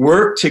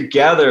work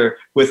together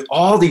with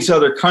all these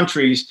other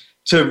countries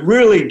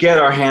really get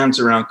our hands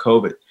around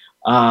COVID.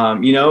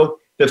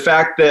 The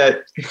fact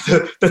that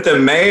the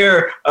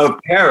mayor of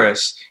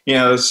Paris,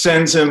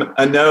 sends him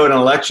a note on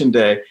election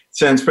day,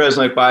 sends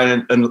President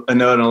Biden a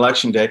note on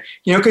election day,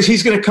 because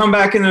he's going to come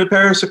back into the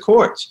Paris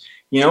Accords.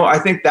 I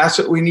think that's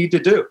what we need to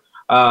do.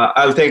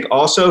 I think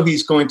also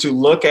he's going to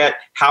look at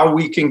how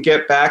we can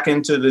get back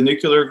into the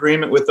nuclear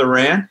agreement with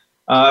Iran.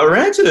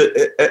 Iran's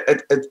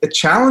a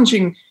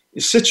challenging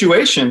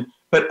situation,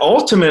 but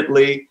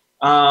ultimately,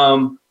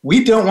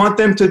 we don't want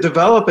them to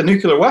develop a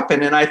nuclear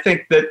weapon. And I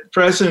think that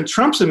President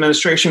Trump's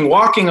administration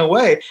walking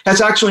away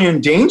has actually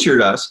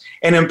endangered us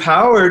and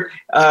empowered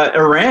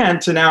Iran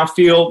to now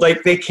feel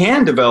like they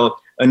can develop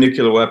a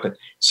nuclear weapon.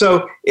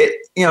 So,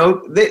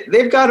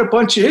 they've got a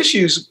bunch of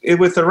issues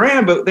with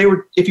Iran, but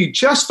if you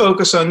just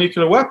focus on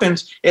nuclear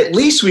weapons, at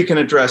least we can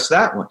address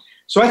that one.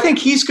 So I think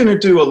he's going to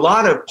do a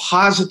lot of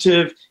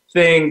positive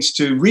things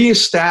to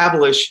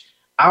reestablish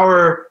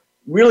our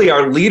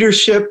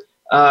leadership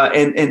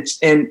and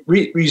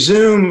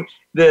resume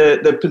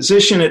the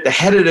position at the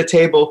head of the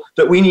table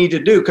that we need to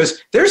do,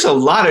 because there's a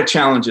lot of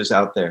challenges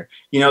out there.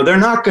 They're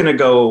not going to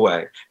go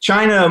away.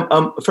 China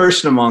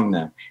first among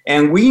them.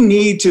 And we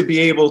need to be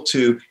able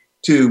to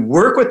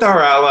work with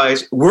our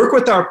allies, work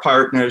with our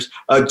partners,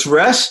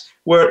 address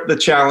where the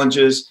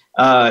challenges,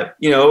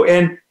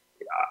 and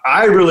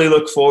I really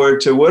look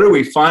forward to what are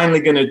we finally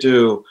going to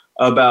do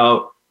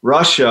about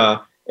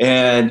Russia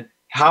and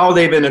how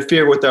they've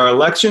interfered with our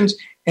elections.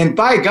 And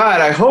by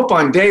God, I hope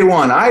on day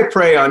one, I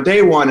pray on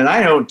day one, and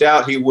I don't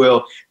doubt he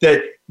will,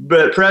 that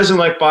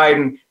President-elect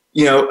Biden,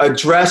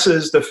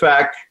 addresses the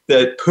fact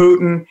that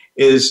Putin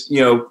is,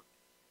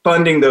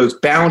 funding those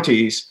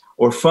bounties,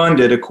 or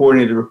funded,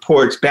 according to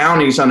reports,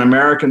 bounties on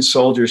American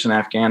soldiers in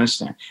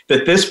Afghanistan.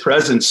 That this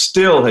president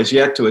still has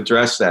yet to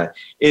address that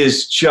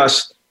is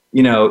just,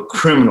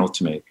 criminal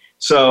to me.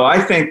 So I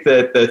think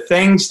that the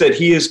things that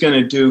he is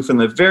going to do from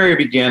the very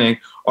beginning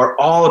are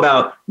all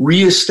about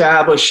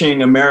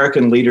reestablishing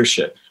American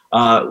leadership,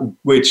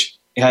 which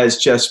has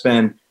just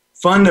been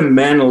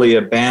fundamentally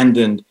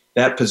abandoned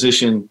that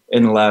position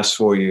in the last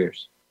 4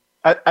 years.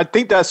 I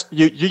think that's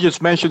you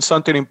just mentioned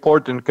something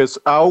important, because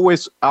I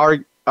always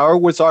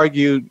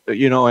argued,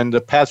 in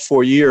the past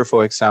 4 years,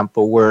 for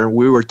example, where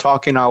we were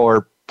talking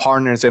our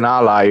partners and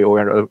ally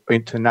or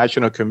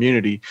international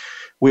community,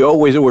 we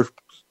always were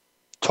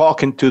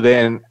talking to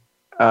them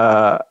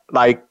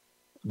like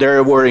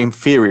they were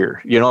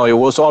inferior. It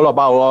was all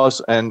about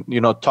us and,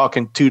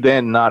 talking to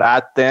them, not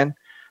at them,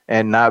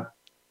 and not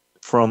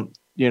from,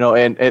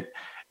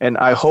 and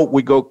I hope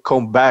we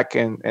come back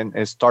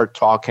and start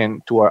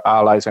talking to our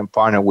allies and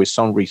partners with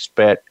some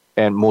respect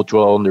and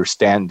mutual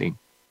understanding.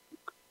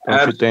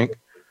 Don't you think?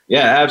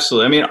 Yeah,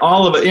 absolutely. I mean,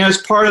 all of it,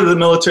 it's part of the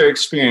military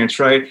experience,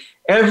 right?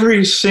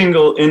 Every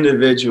single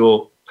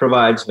individual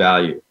provides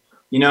value.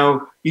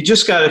 You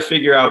just got to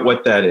figure out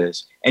what that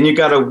is. And you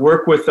got to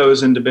work with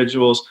those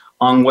individuals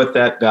on what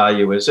that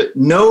value is.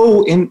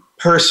 No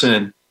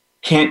person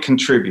can't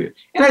contribute.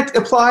 And it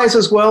applies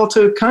as well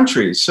to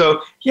countries.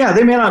 So, yeah,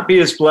 they may not be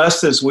as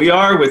blessed as we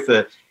are with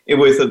the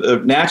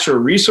natural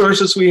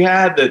resources we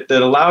had that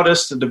allowed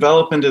us to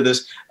develop into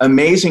this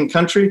amazing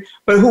country.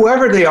 But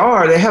whoever they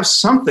are, they have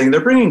something.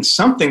 They're bringing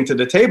something to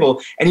the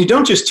table. And you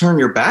don't just turn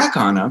your back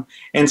on them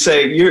and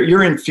say,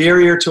 you're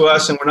inferior to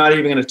us and we're not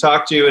even going to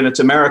talk to you and it's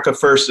America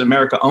first,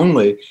 America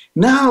only.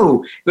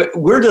 No, but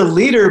we're the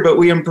leader, but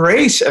we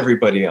embrace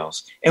everybody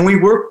else. And we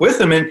work with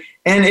them.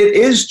 And it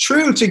is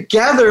true.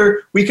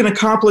 Together, we can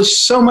accomplish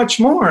so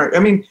much more. I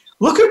mean,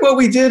 look at what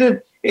we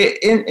did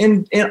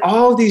in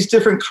all these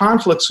different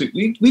conflicts.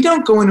 We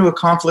don't go into a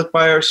conflict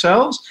by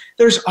ourselves.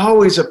 There's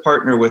always a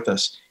partner with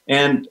us.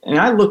 And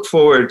I look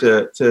forward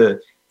to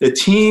the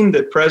team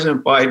that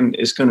President Biden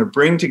is going to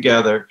bring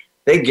together.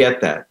 They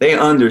get that. They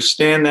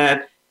understand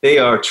that. They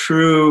are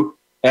true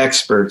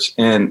experts.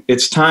 And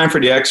it's time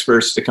for the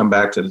experts to come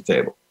back to the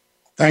table.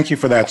 Thank you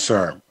for that,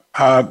 sir.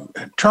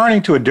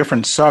 Turning to a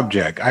different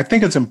subject, I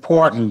think it's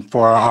important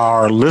for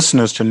our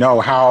listeners to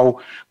know how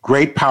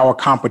great power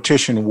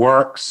competition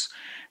works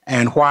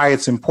and why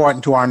it's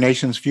important to our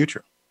nation's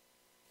future.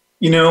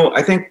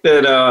 I think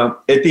that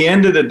at the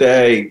end of the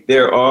day,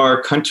 there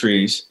are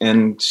countries,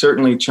 and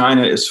certainly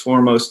China is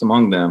foremost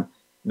among them,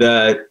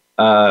 that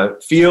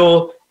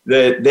feel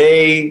that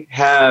they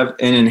have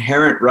an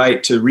inherent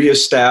right to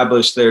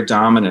reestablish their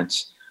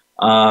dominance.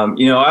 I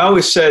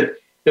always said,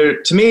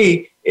 to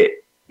me,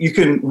 you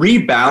can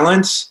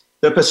rebalance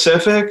the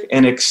Pacific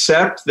and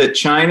accept that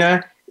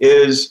China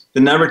is the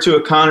number 2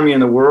 economy in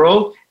the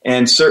world.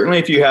 And certainly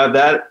if you have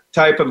that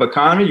type of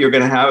economy, you're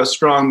going to have a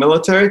strong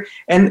military.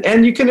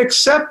 And you can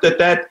accept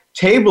that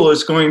table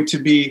is going to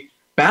be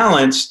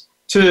balanced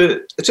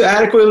to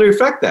adequately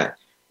reflect that.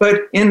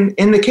 But in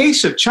the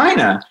case of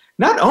China,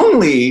 not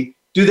only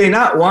do they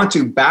not want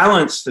to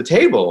balance the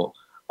table,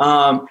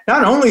 not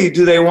only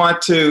do they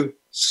want to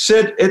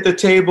sit at the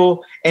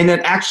table and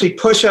then actually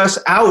push us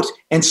out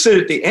and sit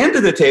at the end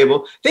of the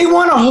table, they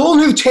want a whole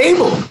new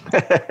table.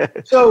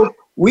 So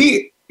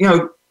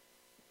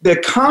the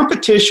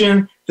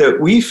competition that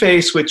we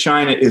face with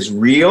China is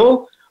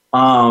real.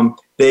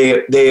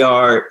 They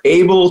are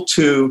able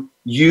to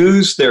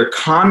use their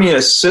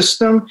communist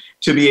system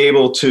to be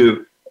able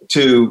to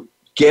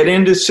get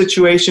into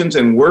situations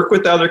and work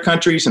with other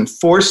countries and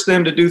force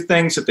them to do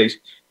things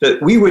that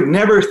we would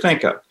never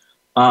think of.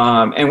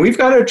 And we've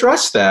got to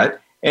address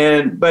that.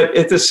 But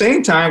at the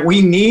same time,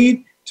 we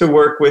need to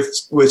work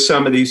with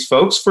some of these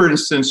folks, for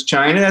instance,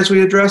 China, as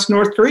we address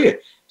North Korea.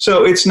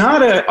 So it's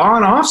not an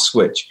on-off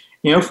switch.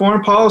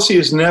 Foreign policy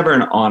is never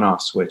an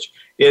on-off switch.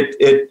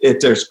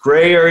 There's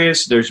gray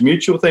areas, there's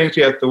mutual things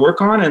we have to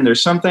work on, and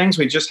there's some things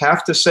we just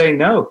have to say,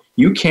 no,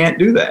 you can't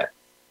do that.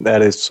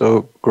 That is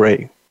so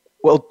great.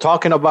 Well,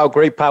 talking about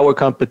great power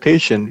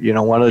competition,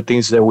 one of the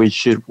things that we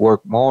should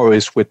work more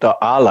is with the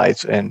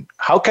allies. And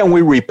how can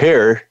we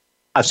repair,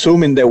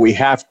 assuming that we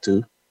have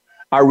to,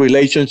 our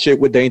relationship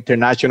with the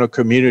international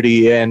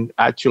community and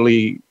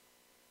actually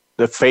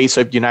the face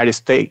of the United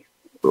States,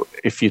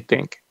 if you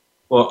think?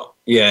 Well,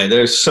 yeah,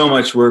 there's so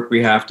much work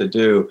we have to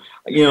do.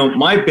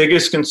 My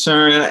biggest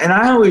concern, and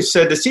I always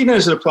said this, even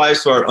as it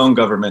applies to our own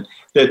government,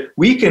 that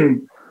we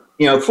can,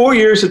 4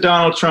 years of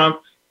Donald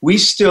Trump, we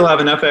still have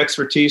enough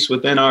expertise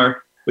within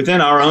our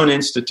own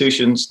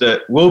institutions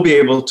that we'll be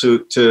able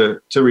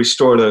to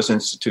restore those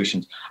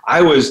institutions.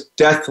 I was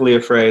deathly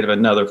afraid of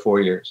another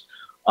 4 years.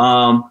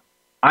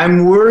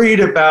 I'm worried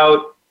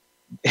about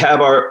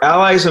have our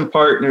allies and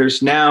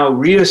partners now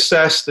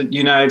reassess the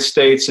United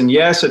States. And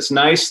yes, it's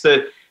nice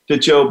that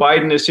Joe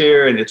Biden is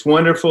here, and it's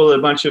wonderful that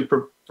a bunch of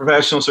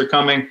professionals are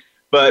coming,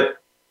 but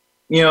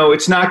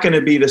it's not going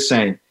to be the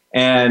same.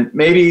 And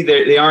maybe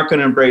they aren't going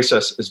to embrace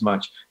us as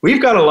much.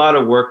 We've got a lot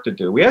of work to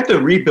do. We have to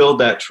rebuild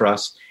that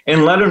trust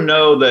and let them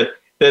know that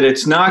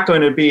it's not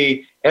going to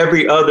be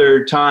every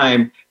other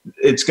time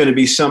it's going to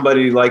be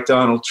somebody like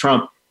Donald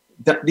Trump.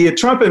 The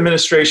Trump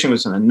administration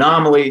was an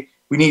anomaly.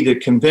 We need to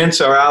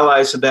convince our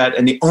allies of that.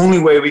 And the only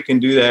way we can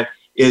do that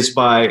is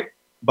by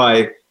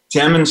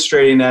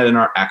demonstrating that in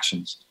our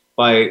actions,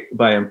 by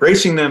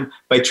embracing them,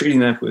 by treating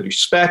them with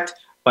respect,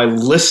 by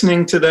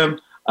listening to them,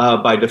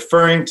 by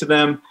deferring to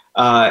them,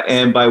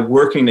 and by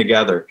working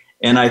together.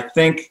 And I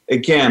think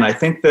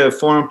the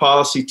foreign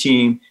policy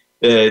team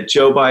that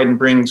Joe Biden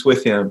brings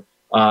with him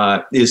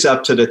is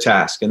up to the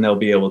task, and they'll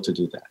be able to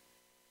do that.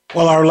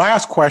 Well, our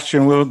last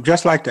question, we'll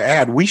just like to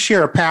add, we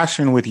share a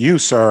passion with you,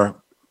 sir,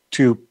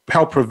 to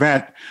help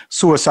prevent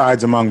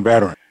suicides among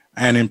veterans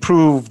and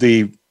improve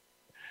the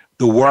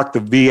work the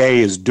VA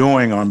is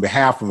doing on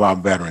behalf of our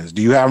veterans.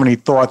 Do you have any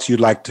thoughts you'd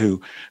like to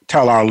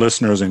tell our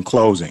listeners in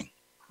closing?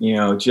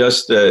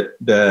 Just that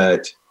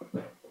the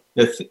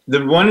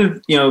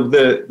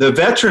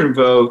veteran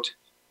vote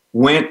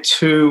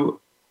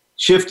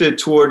shifted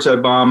towards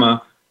towards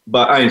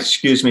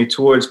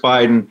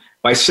Biden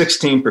by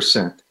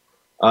 16%.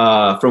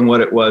 From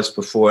what it was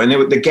before. And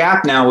the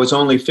gap now was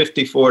only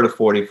 54 to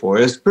 44.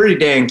 It's pretty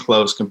dang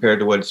close compared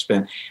to what it's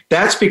been.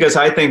 That's because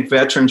I think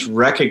veterans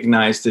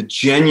recognize the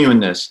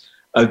genuineness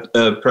of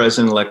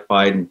President-elect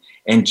Biden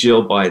and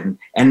Jill Biden.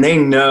 And they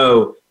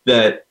know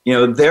that,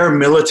 their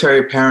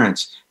military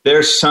parents,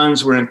 their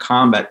sons were in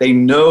combat. They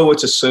know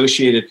what's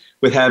associated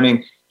with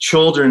having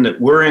children that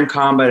were in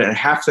combat and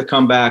have to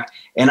come back.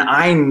 And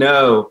I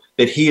know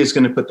that he is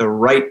going to put the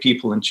right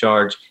people in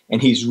charge,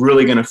 and he's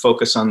really going to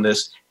focus on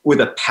this with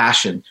a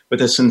passion,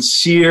 with a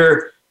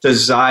sincere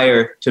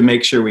desire to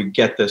make sure we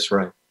get this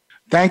right.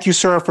 Thank you,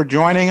 sir, for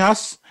joining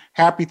us.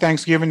 Happy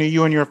Thanksgiving to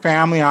you and your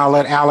family. I'll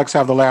let Alex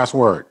have the last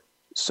word.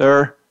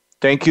 Sir,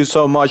 thank you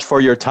so much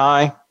for your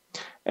time.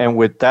 And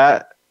with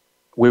that,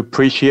 we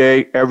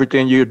appreciate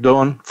everything you're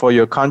doing for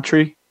your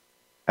country.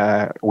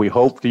 We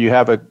hope that you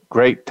have a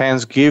great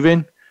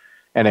Thanksgiving.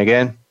 And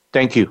again,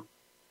 thank you.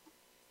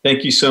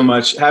 Thank you so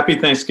much. Happy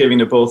Thanksgiving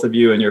to both of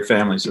you and your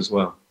families as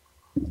well.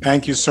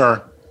 Thank you,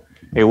 sir.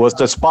 It was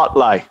The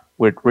Spotlight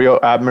with Rear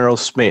Admiral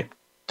Smith.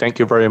 Thank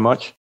you very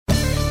much.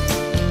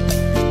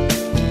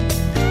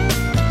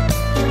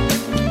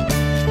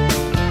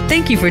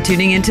 Thank you for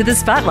tuning into The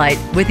Spotlight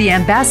with the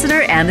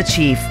Ambassador and the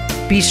Chief.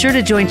 Be sure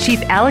to join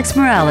Chief Alex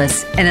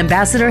Morales and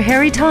Ambassador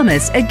Harry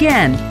Thomas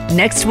again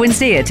next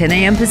Wednesday at 10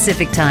 a.m.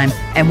 Pacific Time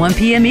and 1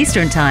 p.m.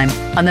 Eastern Time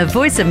on the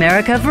Voice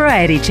America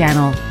Variety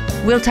Channel.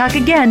 We'll talk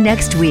again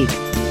next week.